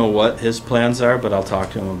 I don't know what his plans are, but I'll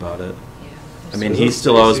talk to him about it. Yeah. I mean, he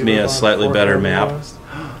still owes me a slightly better map.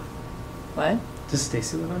 What? Does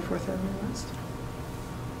Stacy live on 4th Avenue West?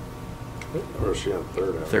 Or is she on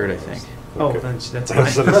 3rd Avenue? 3rd, I think. Oh, Okay. then that's That's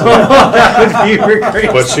fine. what That would be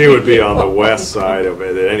great. But she would be on the west side of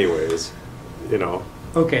it anyways,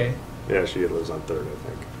 Okay, Yeah, she lives on 3rd, I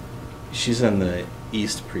think. She's in the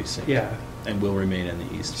East Precinct. yeah. And will remain in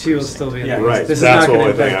the East She will Precinct. still be in Yeah. the Right, This is that's not the gonna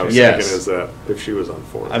only thing impact I her. was Yes. thinking is that if she was on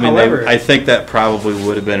 4th. I mean, However- I think that probably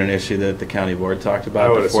would have been an issue that the county board talked I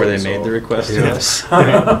about would before they assume made so. the request to Yeah. us.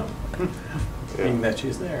 Yeah. Being that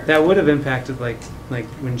she's there. That would have impacted, like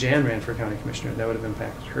when Jan ran for county commissioner, that would have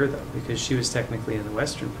impacted her though, because she was technically in the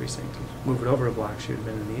western precinct. Move it over a block, she would have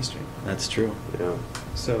been in the eastern. That's true. Yeah.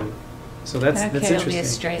 So that's Okay, interesting. it'll be a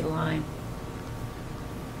straight line.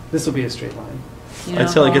 This will be a straight line. You know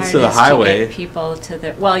Until it how gets to hard the is highway. get people to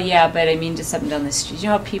the, well, yeah, but I mean, just up and down the street. You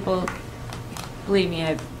know how people, believe me,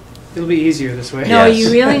 It'll be easier this way. no, Yes.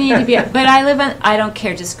 you really need to be, but I live on, I don't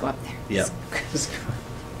care, just go up there. Yep.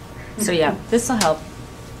 So yeah, this will help.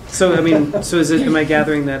 So, I mean, so is it, am I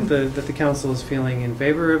gathering that the council is feeling in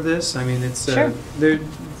favor of this? I mean, it's, Sure. there, It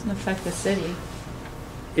doesn't affect the city.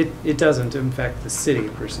 it doesn't affect the city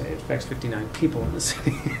per se, it affects 59 people in the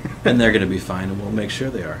city. And they're going to be fine, and we'll make sure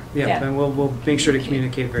they are. Yeah, Yeah. and we'll make sure to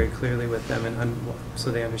communicate very clearly with them and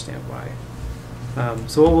so they understand why.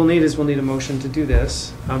 So what we'll need is, we'll need a motion to do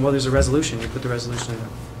this. Well, there's a resolution, you put the resolution in.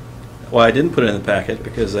 Well, I didn't put it in the packet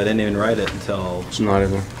because I didn't even write it until It's not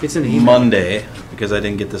in there. It's in the email. Monday, because I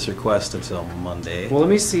didn't get this request until Monday. Well, let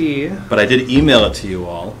me see, But I did email it to you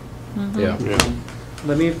all. Yeah.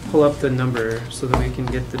 let me pull up the number so that we can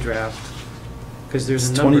get the draft. Because there's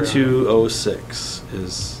It's a number. on it. 2206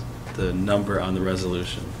 is the number on the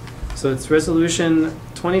resolution. So it's resolution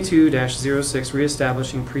 22-06,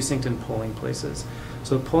 reestablishing precinct and polling places.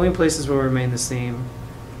 So polling places will remain the same,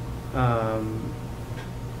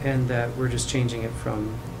 and that we're just changing it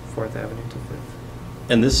from 4th Avenue to 5th.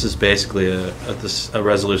 And this is basically a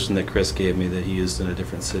resolution that Chris gave me that he used in a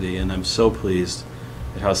different city, and I'm so pleased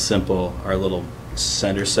at how simple our little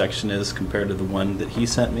center section is compared to the one that he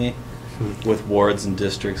sent me, with wards and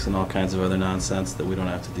districts and all kinds of other nonsense that we don't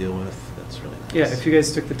have to deal with. That's really nice. Yeah, if you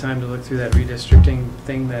guys took the time to look through that redistricting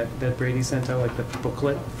thing that Brady sent out, like the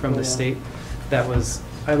booklet from the state, that was,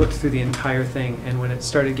 I looked through the entire thing, and when it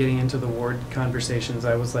started getting into the ward conversations,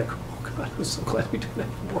 I was like, oh God, I'm so glad we don't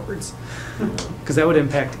have wards. Because that would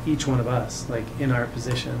impact each one of us, like in our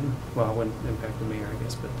position. Well, it wouldn't impact the mayor, I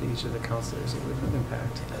guess, but each of the councilors it would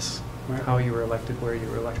impact. Yes. How you were elected, where you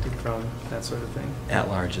were elected from, that sort of thing. At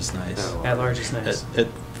large is nice. At large is nice. At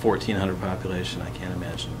 1,400 population, I can't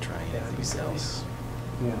imagine trying Yeah, it'd be anything silly. else.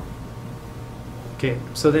 Okay,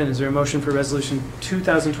 so then, is there a motion for resolution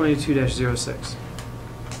 2022-06?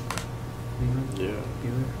 Anyone? Yeah.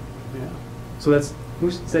 Either? Yeah. So that's,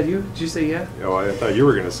 who's, is that you? Did you say yeah? Oh, I thought you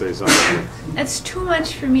were gonna say something. That's too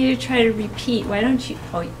much for me to try to repeat. Why don't you,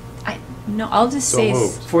 no, I'll just So say.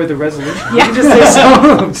 moved. For the resolution? Yeah. You can just say so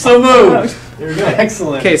moved. So moved. There we go.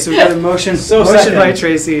 Excellent. Okay, so we got a motion, So motion by second.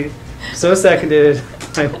 Tracy, so seconded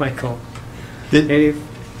by Michael. Any,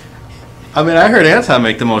 I mean, I heard Anton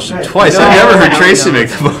make the motion Right. twice. No, I never heard no, Tracy no. make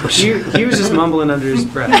the motion. he was just mumbling under his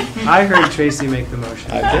breath. I heard Tracy make the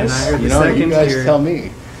motion. I And I guess, heard the you know, you second guys here. tell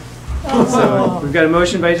me. So we've got a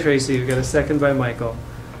motion by Tracy, we've got a second by Michael,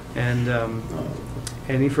 and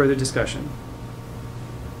any further discussion?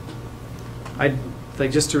 I'd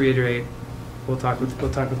like just to reiterate, we'll talk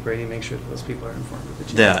with Brady, make sure that those people are informed of the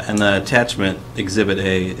change. Yeah, and the attachment, Exhibit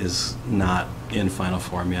A, is not in final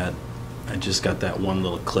form yet. I just got that one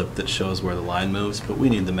little clip that shows where the line moves, but we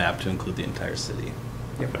need the map to include the entire city.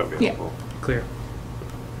 Yep, That would be Yeah. helpful. clear.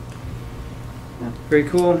 Very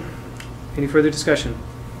cool. Any further discussion?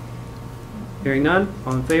 Hearing none,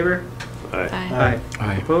 all in favor? Aye. Aye.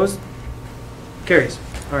 Aye. Opposed? Carries.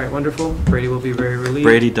 All right, wonderful. Brady will be very relieved.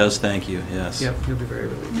 Brady does thank you, yes. Yep, he'll be very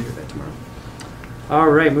relieved to hear that tomorrow. All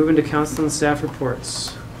right, moving to council and staff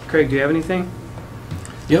reports. Craig, do you have anything?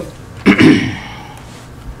 Yep.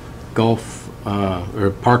 Golf,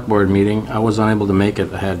 or park board meeting, I was unable to make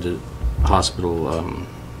it. I had the hospital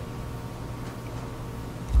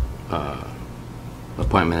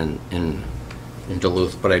appointment in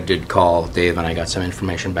Duluth, but I did call Dave and I got some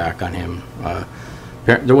information back on him.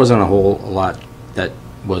 There wasn't a whole lot that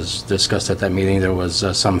was discussed at that meeting. There was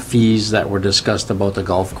some fees that were discussed about the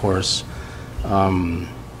golf course. One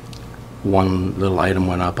little item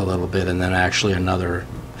went up a little bit, and then actually another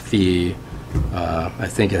fee, I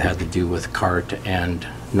think it had to do with cart and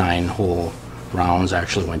 9-hole rounds,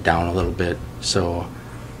 actually went down a little bit. So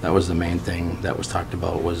that was the main thing that was talked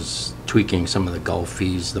about, was tweaking some of the golf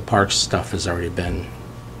fees. The parks stuff has already been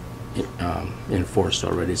enforced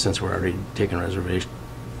already, since we're already taking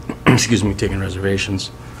taking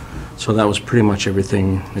reservations. So that was pretty much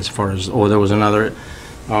everything as far as, there was another,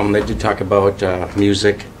 they did talk about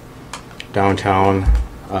music downtown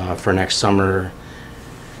for next summer.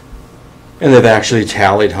 And they've actually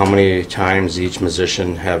tallied how many times each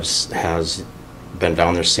musician has been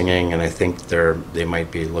down there singing, and I think they might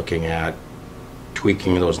be looking at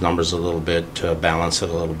tweaking those numbers a little bit to balance it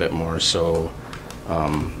a little bit more. So,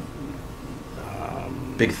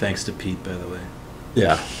 Big thanks to Pete, by the way.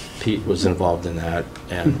 yeah, Pete was involved in that,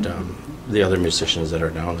 and the other musicians that are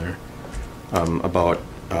down there. About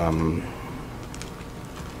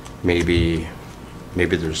maybe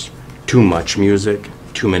there's too much music,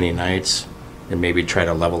 too many nights, and maybe try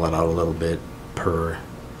to level it out a little bit per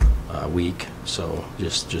week. So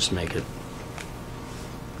just make it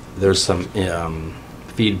there's some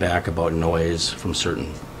feedback about noise from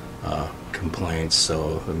certain complaints.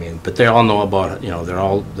 So I mean, but they all know about, you know, they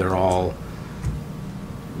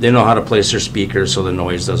know how to place their speakers so the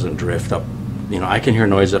noise doesn't drift up. You know, I can hear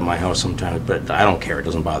noise at my house sometimes, but I don't care. It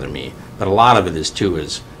doesn't bother me. But a lot of it is too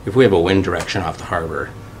is if we have a wind direction off the harbor,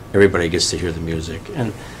 everybody gets to hear the music,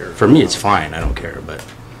 and for me it's fine. I don't care, but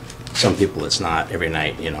some people it's not every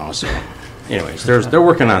night, you know. So, anyways, they're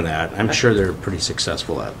working on that. I'm sure they're pretty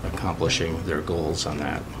successful at accomplishing their goals on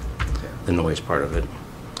that, the noise part of it.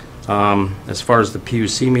 As far as the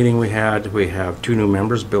PUC meeting we have 2 new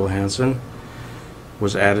members. Bill Hansen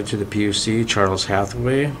was added to the PUC. Charles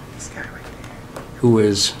Hathaway, who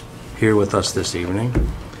is here with us this evening.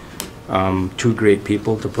 2 great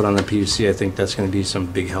people to put on the PUC. I think that's going to be some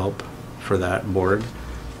big help for that board.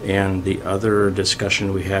 And the other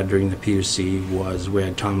discussion we had during the PUC was we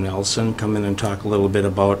had Tom Nelson come in and talk a little bit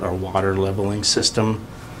about our water leveling system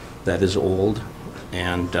that is old.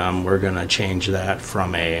 And we're going to change that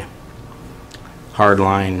from a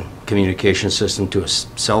hardline communication system to a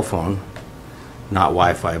cell phone, not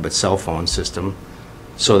Wi-Fi, but cell phone system,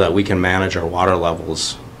 so that we can manage our water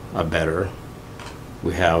levels better.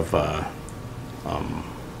 We have,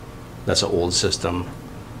 that's an old system,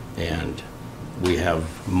 and we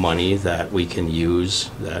have money that we can use,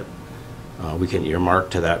 that we can earmark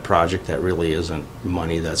to that project that really isn't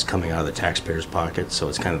money that's coming out of the taxpayers' pocket, so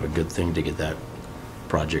it's kind of a good thing to get that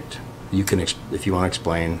project. You can, if you want to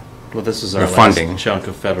explain. Well, this is the our funding last chunk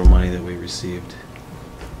of federal money that we received,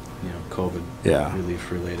 you know, COVID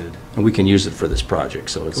relief related. And we can use it for this project,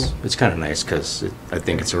 so it's Cool. it's kind of nice because I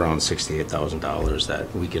think it's around $68,000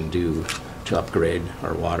 that we can do to upgrade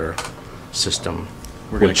our water system.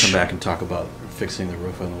 We're going to come back and talk about fixing the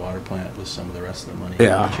roof on the water plant with some of the rest of the money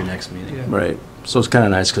at your next meeting. Yeah. Right. So it's kind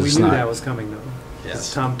of nice because We it's knew not. that was coming, though.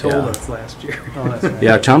 Yes. Tom told Yeah. us last year. Oh, that's right.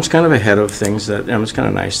 Yeah, Tom's kind of ahead of things that, and it's kind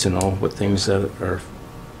of nice to know what things that are,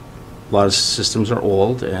 a lot of systems are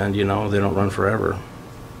old and, you know, they don't run forever.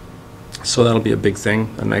 So that'll be a big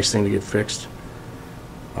thing, a nice thing to get fixed.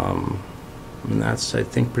 And that's, I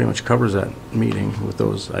think, pretty much covers that meeting with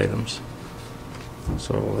those items.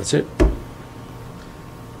 So that's it.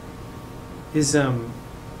 Is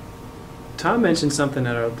Tom mentioned something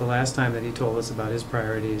at the last time that he told us about his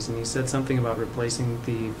priorities, and he said something about replacing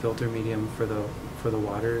the filter medium for the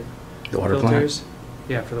water The water filters. plant.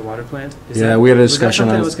 Yeah, for the water plant. Yeah, we had a discussion Was that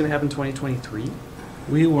something on- that was going to happen 2023?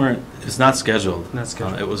 We weren't, it's not scheduled. Not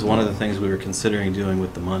scheduled. It was one of the things we were considering doing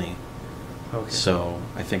with the money. Okay. So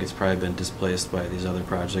I think it's probably been displaced by these other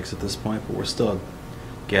projects at this point, but we're still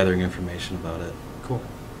gathering information about it. Cool.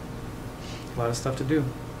 A lot of stuff to do.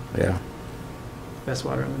 Yeah. Best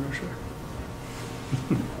water on the North Shore.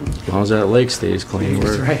 As long as that lake stays clean,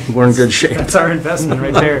 That's right. we're in good shape. That's our investment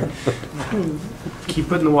right there. Keep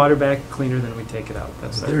putting the water back cleaner than we take it out.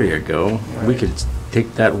 That's There you go. We could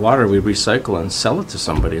take that water we recycle and sell it to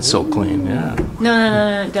somebody. It's so clean, yeah.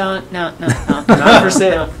 No, don't, no. Not for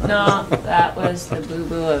sale. No, that was the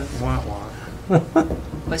boo-boo of Wah, wah.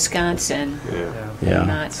 Wisconsin. Yeah. Yeah.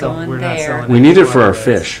 Not So going we're not there. selling We need it for water our rights.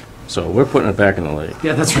 fish, so we're putting it back in the lake.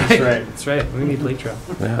 Yeah, that's right. That's right. We need lake trout.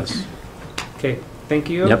 Yes. Okay, thank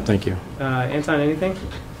you. Yep, thank you. Anton, anything?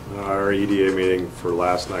 Our EDA meeting for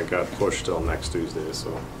last night got pushed till next Tuesday,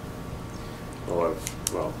 so I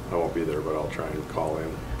won't be there, but I'll try and call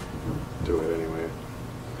in to it anyway.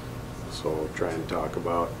 So try and talk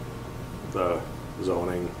about the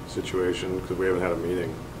zoning situation, because we haven't had a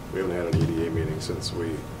meeting. We haven't had an EDA meeting since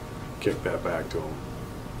we kicked that back to them.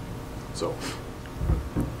 So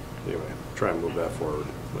anyway, try and move that forward,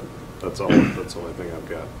 but that's all. That's the only thing I've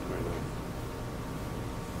got right now.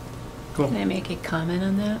 Cool. Can I make a comment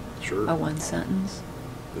on that? Sure. A one sentence?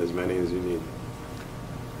 As many as you need.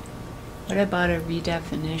 What about a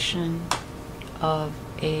redefinition of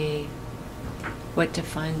what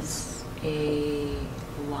defines a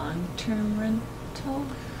long-term rental?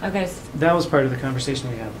 Okay, That was part of the conversation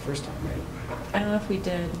we had the first time, right? I don't know if we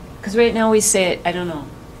did, because right now we say it, I don't know.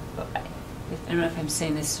 I don't know if I'm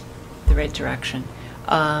saying this the right direction.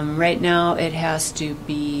 Right now, it has to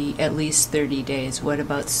be at least 30 days. What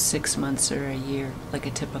about 6 months or a year, like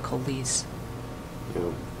a typical lease? You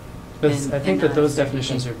know, But And- I think and that not those 30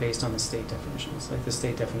 definitions days. are based on the state definitions. Like the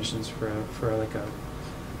state definitions for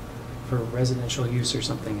residential use or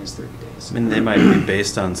something is 30 days. I mean, they might be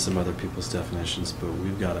based on some other people's definitions, but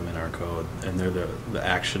we've got them in our code, and they're the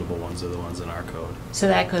actionable ones are the ones in our code. So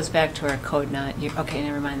that goes back to our code, not your, okay,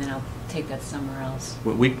 never mind, then I'll take that somewhere else.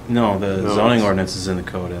 The No, zoning it's- ordinance is in the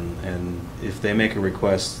code, and if they make a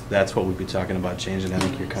request, that's what we'd be talking about changing. I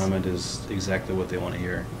think your comment is exactly what they want to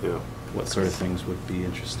hear. yeah. What sort of things would be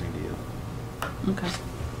interesting to you? Okay.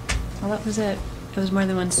 Well, that was it. It was more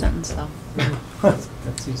than one sentence, though.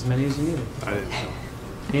 That's as many as you needed. I didn't know.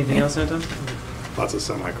 Anything else, Anton? Lots of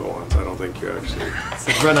semicolons. I don't think you actually.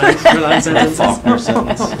 Run-on sentences. Faulkner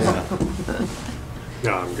sentence, yeah.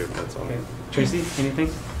 No, I'm good. That's all. Okay. Tracy,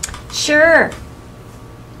 anything? Sure.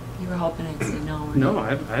 You were hoping I'd say no. right? No,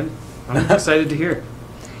 I'm excited to hear.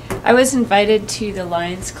 I was invited to the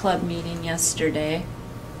Lions Club meeting yesterday.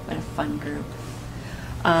 What a fun group.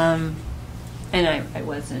 And I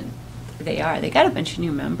wasn't. They got a bunch of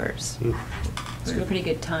new members. It's a pretty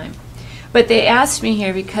good time. But they asked me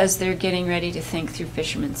here because they're getting ready to think through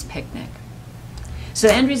Fisherman's Picnic. So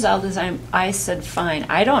the end result is I said, fine,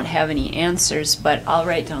 I don't have any answers, but I'll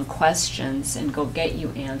write down questions and go get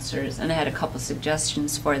you answers. And I had a couple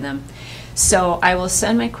suggestions for them. So I will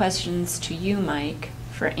send my questions to you, Mike,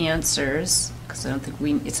 for answers, because I don't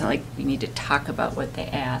think it's not like we need to talk about what they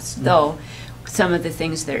asked. Though some of the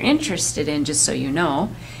things they're interested in, just so you know,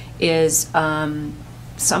 is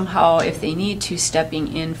somehow, if they need to,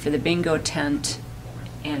 stepping in for the bingo tent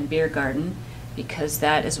and beer garden, because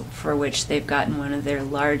that is for which they've gotten one of their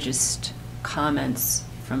largest comments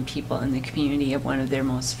from people in the community of one of their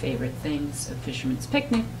most favorite things, a Fisherman's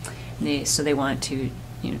Picnic. And so they want to,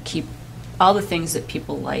 keep all the things that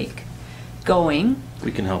people like going.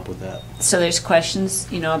 We can help with that. So there's questions,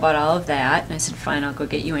 about all of that. And I said, fine, I'll go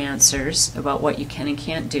get you answers about what you can and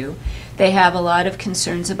can't do. They have a lot of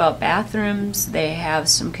concerns about bathrooms. They have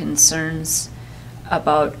some concerns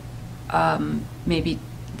about maybe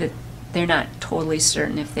that they're not totally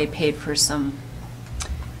certain if they paid for some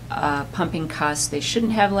pumping costs they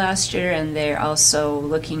shouldn't have last year. And they're also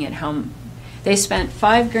looking at how they spent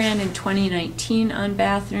 $5,000 in 2019 on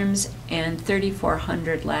bathrooms and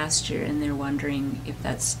 $3,400 last year, and they're wondering if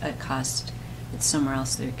that's a cost that somewhere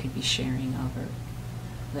else there could be sharing of or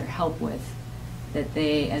their help with, that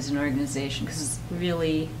they as an organization, because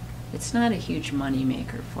really it's not a huge money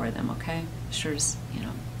maker for them. Okay, sure, it's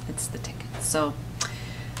the ticket. So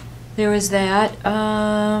there was that.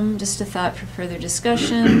 Just a thought for further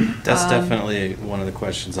discussion. That's definitely one of the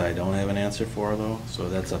questions I don't have an answer for, though, so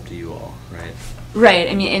that's up to you all, right? Right,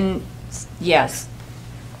 and yes,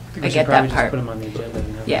 I get that part. Just put them on the agenda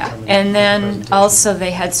and have Yeah, them on and the then presentation. also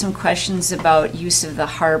they had some questions about use of the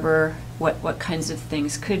harbor, what kinds of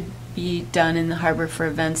things could be done in the harbor for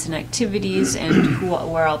events and activities, and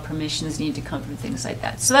where all permissions need to come from, things like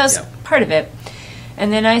that. So that was part of it.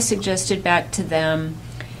 And then I suggested back to them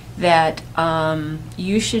that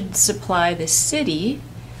you should supply the city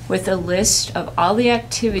with a list of all the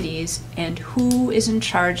activities and who is in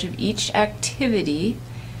charge of each activity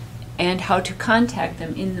and how to contact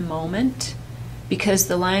them in the moment, because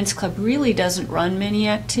the Lions Club really doesn't run many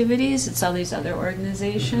activities. It's all these other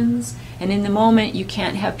organizations. And in the moment, you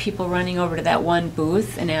can't have people running over to that one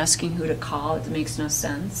booth and asking who to call. It makes no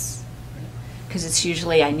sense, because it's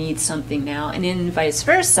usually, I need something now. And then vice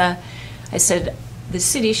versa, I said, the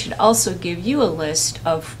city should also give you a list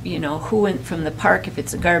of, who went from the park, if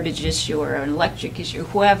it's a garbage issue or an electric issue,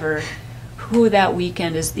 who that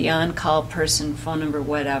weekend is the on-call person, phone number,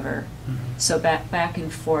 whatever. Mm-hmm. So back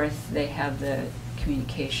and forth, they have the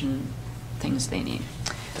communication things they need.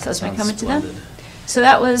 So that's my Sounds comment to them. splendid. So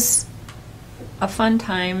that was a fun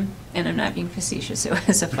time, and I'm not being facetious. It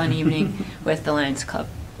was a fun evening with the Lions Club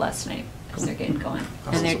last night, because they're getting going.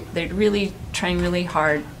 And they're really trying really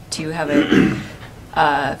hard to have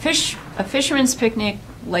a fisherman's picnic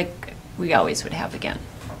like we always would have again,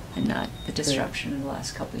 and not the disruption in the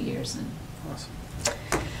last couple of years.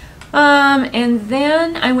 And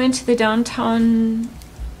then I went to the downtown.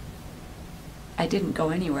 I didn't go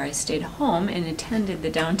anywhere. I stayed home and attended the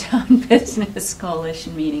Downtown Business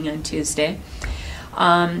Coalition meeting on Tuesday.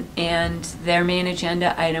 And their main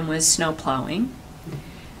agenda item was snow plowing.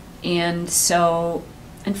 And so,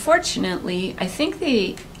 unfortunately, I'm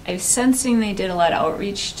sensing they did a lot of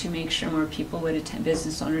outreach to make sure more people would attend,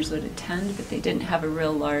 business owners would attend, but they didn't have a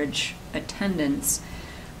real large attendance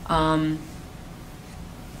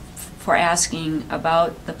for asking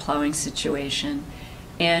about the plowing situation.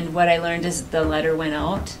 And what I learned is the letter went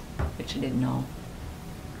out, which I didn't know.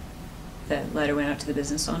 The letter went out to the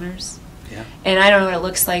business owners. Yeah. And I don't know what it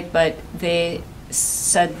looks like, but they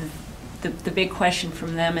said the big question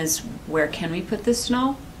from them is, where can we put the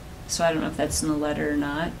snow? So I don't know if that's in the letter or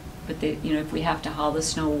not, but if we have to haul the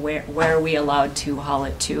snow, where are we allowed to haul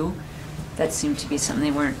it to? That seemed to be something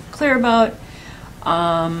they weren't clear about.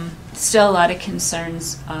 Still a lot of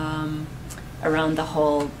concerns around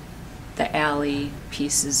the alley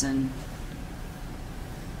pieces and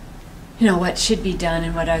what should be done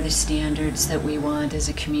and what are the standards that we want as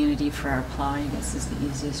a community for our plowing, I guess is the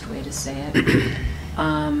easiest way to say it.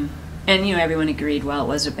 And, you know, everyone agreed, well, it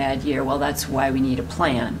was a bad year. Well, that's why we need a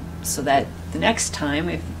plan. So that the next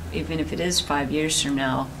time, even if it is 5 years from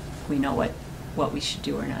now, we know what we should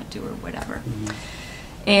do or not do or whatever.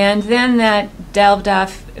 And then that delved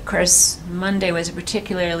off. Of course, Monday was a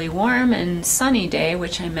particularly warm and sunny day,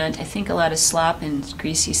 which I think a lot of slop and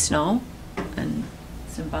greasy snow and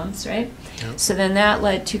some bumps, right? Yep. So then that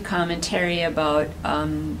led to commentary about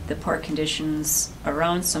the poor conditions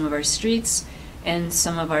around some of our streets and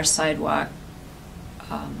some of our sidewalk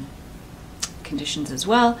conditions as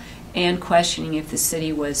well, and questioning if the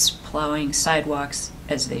city was plowing sidewalks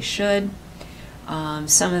as they should.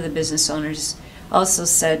 Some of the business owners also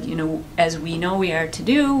said, you know, as we know we are to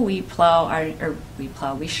do, we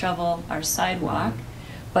shovel our sidewalk,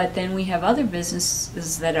 but then we have other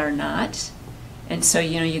businesses that are not. And so,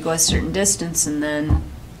 you know, you go a certain distance and then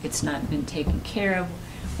it's not been taken care of.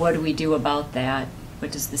 What do we do about that?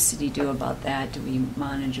 What does the city do about that? Do we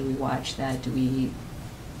monitor, do we watch that? Do we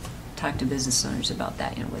talk to business owners about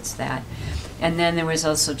that? You know, what's that? And then there was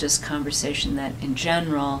also just conversation that in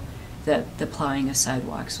general, the plowing of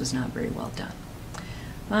sidewalks was not very well done.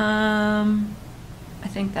 I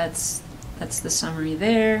think that's the summary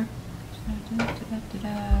there. Dog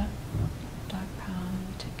pound,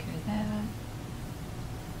 take care of that.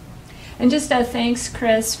 And just thanks,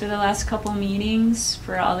 Chris, for the last couple meetings,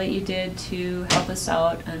 for all that you did to help us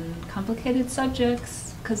out on complicated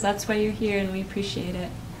subjects, because that's why you're here and we appreciate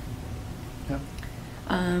it. Yep.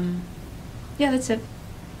 Yeah, that's it.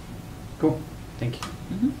 Cool. Thank you.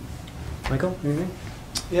 Michael, anything?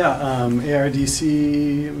 Yeah,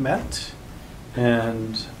 ARDC met,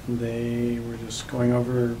 and they were just going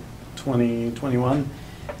over 2021,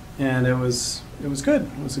 and it was good.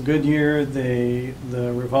 It was a good year. The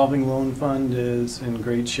revolving loan fund is in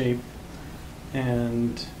great shape,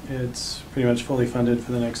 and it's pretty much fully funded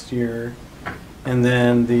for the next year. And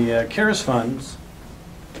then the CARES funds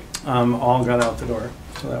all got out the door,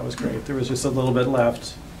 so that was great. There was just a little bit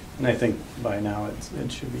left, and I think by now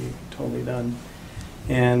it should be totally done.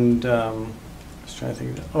 And I was trying to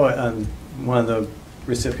think of, one of the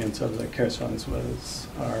recipients of the CARES funds was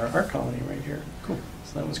our art colony right here. Cool.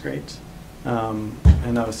 So that was great.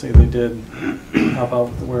 And obviously they did help out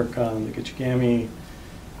with the work on the Gitchigami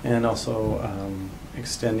and also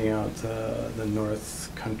extending out the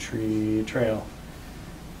North Country Trail,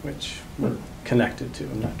 which we're connected to,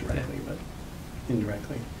 not directly, but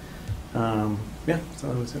indirectly. Yeah, so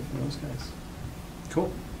that was it from those guys.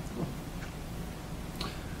 Cool.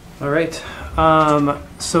 All right.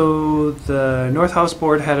 So the North House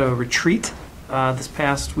Board had a retreat this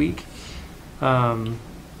past week, and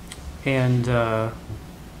oh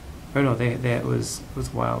no, it was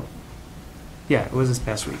wild. Yeah, it was this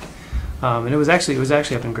past week, and it was actually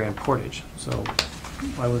up in Grand Portage. So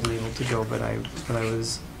I wasn't able to go, but I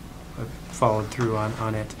followed through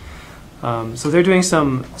on it. So they're doing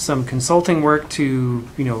some consulting work to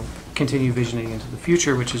continue visioning into the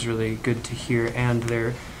future, which is really good to hear, and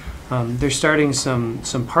they're starting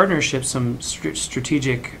some partnerships, some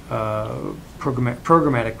strategic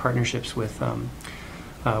programmatic partnerships with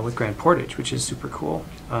Grand Portage, which is super cool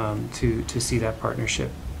to see that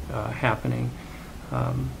partnership happening.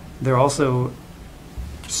 They're also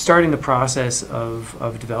starting the process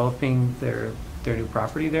of developing their new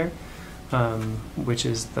property there, which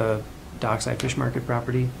is the Dockside Fish Market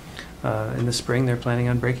property. In the spring, they're planning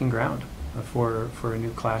on breaking ground for a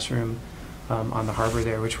new classroom on the harbor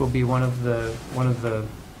there, which will be one of the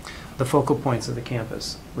focal points of the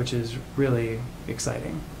campus, which is really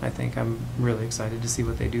exciting. I think I'm really excited to see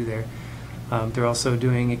what they do there. They're also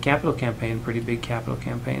doing a capital campaign, pretty big capital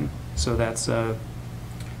campaign. So that's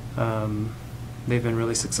they've been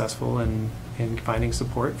really successful in finding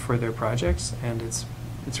support for their projects, and it's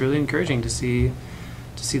really encouraging to see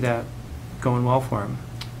that going well for them.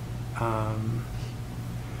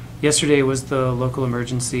 Yesterday was the local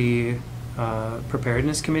emergency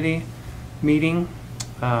preparedness committee meeting.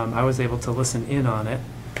 I was able to listen in on it,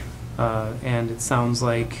 and it sounds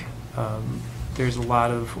like there's a lot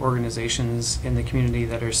of organizations in the community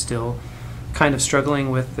that are still kind of struggling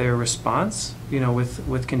with their response,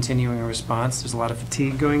 with continuing a response. There's a lot of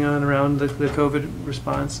fatigue going on around the COVID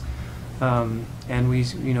response, and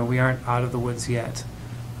we aren't out of the woods yet.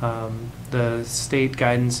 The state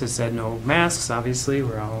guidance has said no masks, obviously,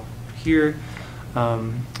 we're all here.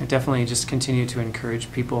 I definitely just continue to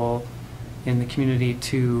encourage people in the community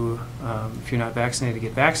to, if you're not vaccinated, to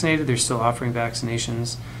get vaccinated. They're still offering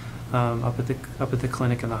vaccinations up at the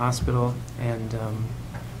clinic and the hospital, and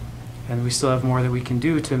we still have more that we can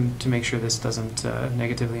do to make sure this doesn't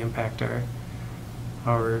negatively impact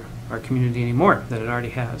our community anymore than it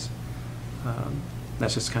already has.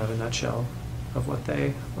 that's just kind of a nutshell of what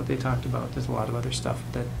they talked about. There's a lot of other stuff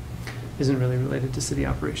that isn't really related to city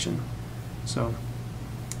operation. So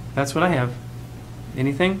that's what I have.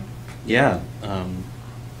 Anything? Yeah,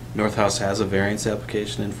 North House has a variance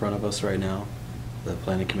application in front of us right now. The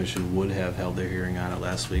Planning Commission would have held their hearing on it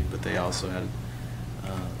last week, but they also had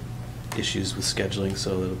issues with scheduling,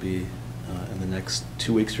 so it'll be in the next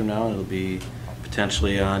 2 weeks from now, and it'll be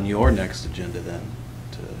potentially on your next agenda then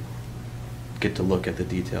to get to look at the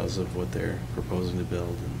details of what they're proposing to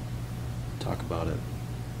build and talk about it.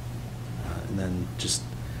 And then just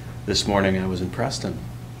this morning I was in Preston.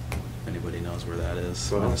 Anybody knows where that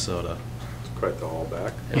is, Well, Minnesota. It's quite the haul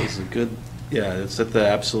back. It was a good, yeah, it's at the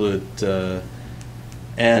absolute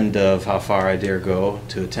end of how far I dare go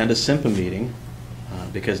to attend a SIMPA meeting,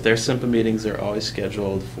 because their SIMPA meetings are always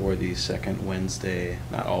scheduled for the second Wednesday,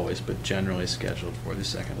 not always, but generally scheduled for the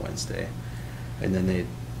second Wednesday. And then they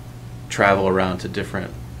travel around to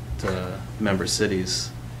different member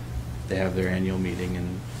cities. They have their annual meeting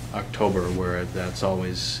in October, where that's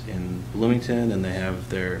always in Bloomington, and they have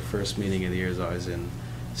their first meeting of the year is always in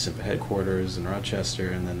SIMPA headquarters in Rochester,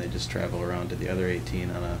 and then they just travel around to the other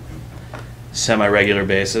 18 on a semi-regular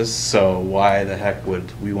basis. So why the heck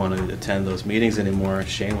would we want to attend those meetings anymore?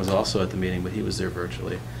 Shane was also at the meeting, but he was there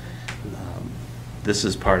virtually. This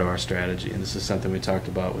is part of our strategy, and this is something we talked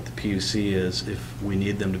about with the PUC, is if we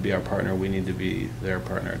need them to be our partner, we need to be their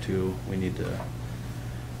partner too. We need to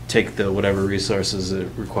take the whatever resources it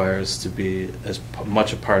requires to be as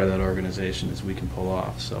much a part of that organization as we can pull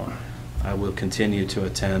off. So I will continue to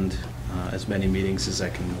attend as many meetings as I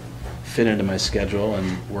can fit into my schedule,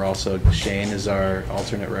 and we're also, Shane is our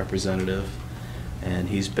alternate representative, and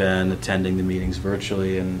he's been attending the meetings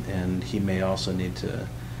virtually, and he may also need to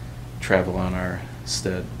travel on our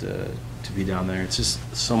stead to be down there. It's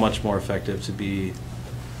just so much more effective to be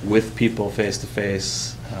with people face to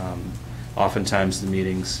face. Oftentimes the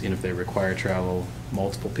meetings, if they require travel,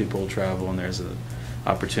 multiple people will travel, and there's an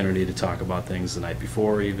opportunity to talk about things the night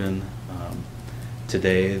before even.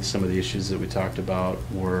 Today, some of the issues that we talked about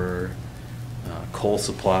were coal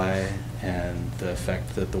supply and the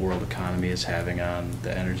effect that the world economy is having on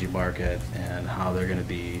the energy market, and how they're going to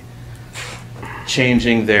be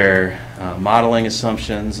changing their modeling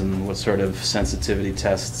assumptions and what sort of sensitivity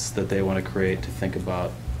tests that they want to create to think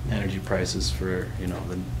about energy prices for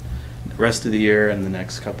the rest of the year and the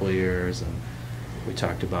next couple of years. And we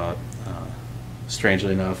talked about,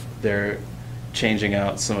 strangely enough, they're changing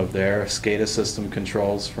out some of their SCADA system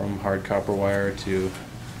controls from hard copper wire to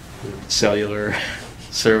cellular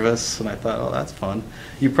service, and I thought, oh, that's fun.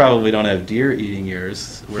 You probably don't have deer eating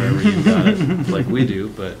yours wherever you've got it like we do,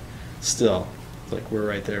 but still, like, we're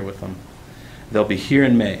right there with them. They'll be here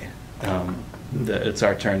in May. It's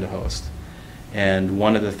our turn to host. And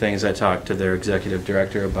one of the things I talked to their executive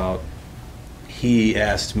director about, he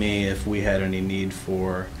asked me if we had any need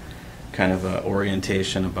for kind of an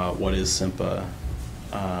orientation about what is SIMPA,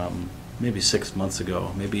 maybe 6 months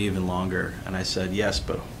ago, maybe even longer. And I said, yes,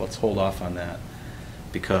 but let's hold off on that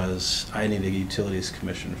because I need a utilities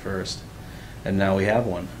commission first. And now we have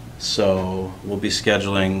one. So we'll be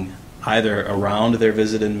scheduling either around their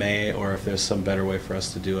visit in May, or if there's some better way for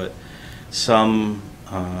us to do it, some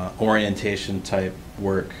orientation type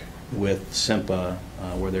work with SIMPA,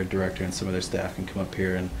 where their director and some of their staff can come up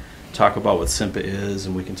here and talk about what SIMPA is,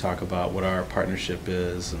 and we can talk about what our partnership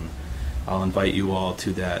is, and I'll invite you all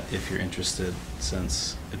to that if you're interested,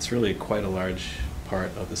 since it's really quite a large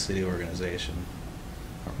part of the city organization,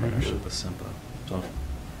 our partnership with SIMPA. So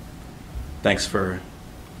thanks for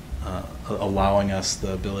allowing us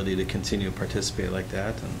the ability to continue to participate like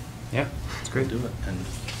that, and Yeah, it's great. do it. And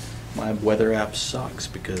my weather app sucks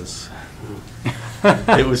because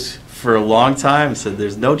it was for a long time said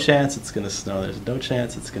there's no chance it's going to snow, there's no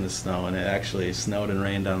chance it's going to snow, and it actually snowed and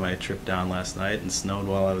rained on my trip down last night, and snowed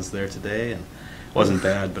while I was there today, and it wasn't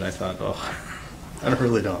bad, but I thought, oh, I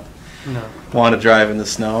really don't No. want to drive in the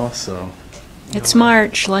snow, so It's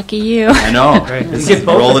March, lucky you. I know. Right. Just You get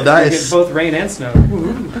both, roll the you dice. get both rain and snow.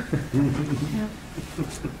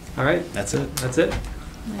 All right, That's it. that's it.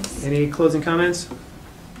 Nice. Any closing comments?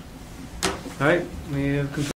 All right, we have control.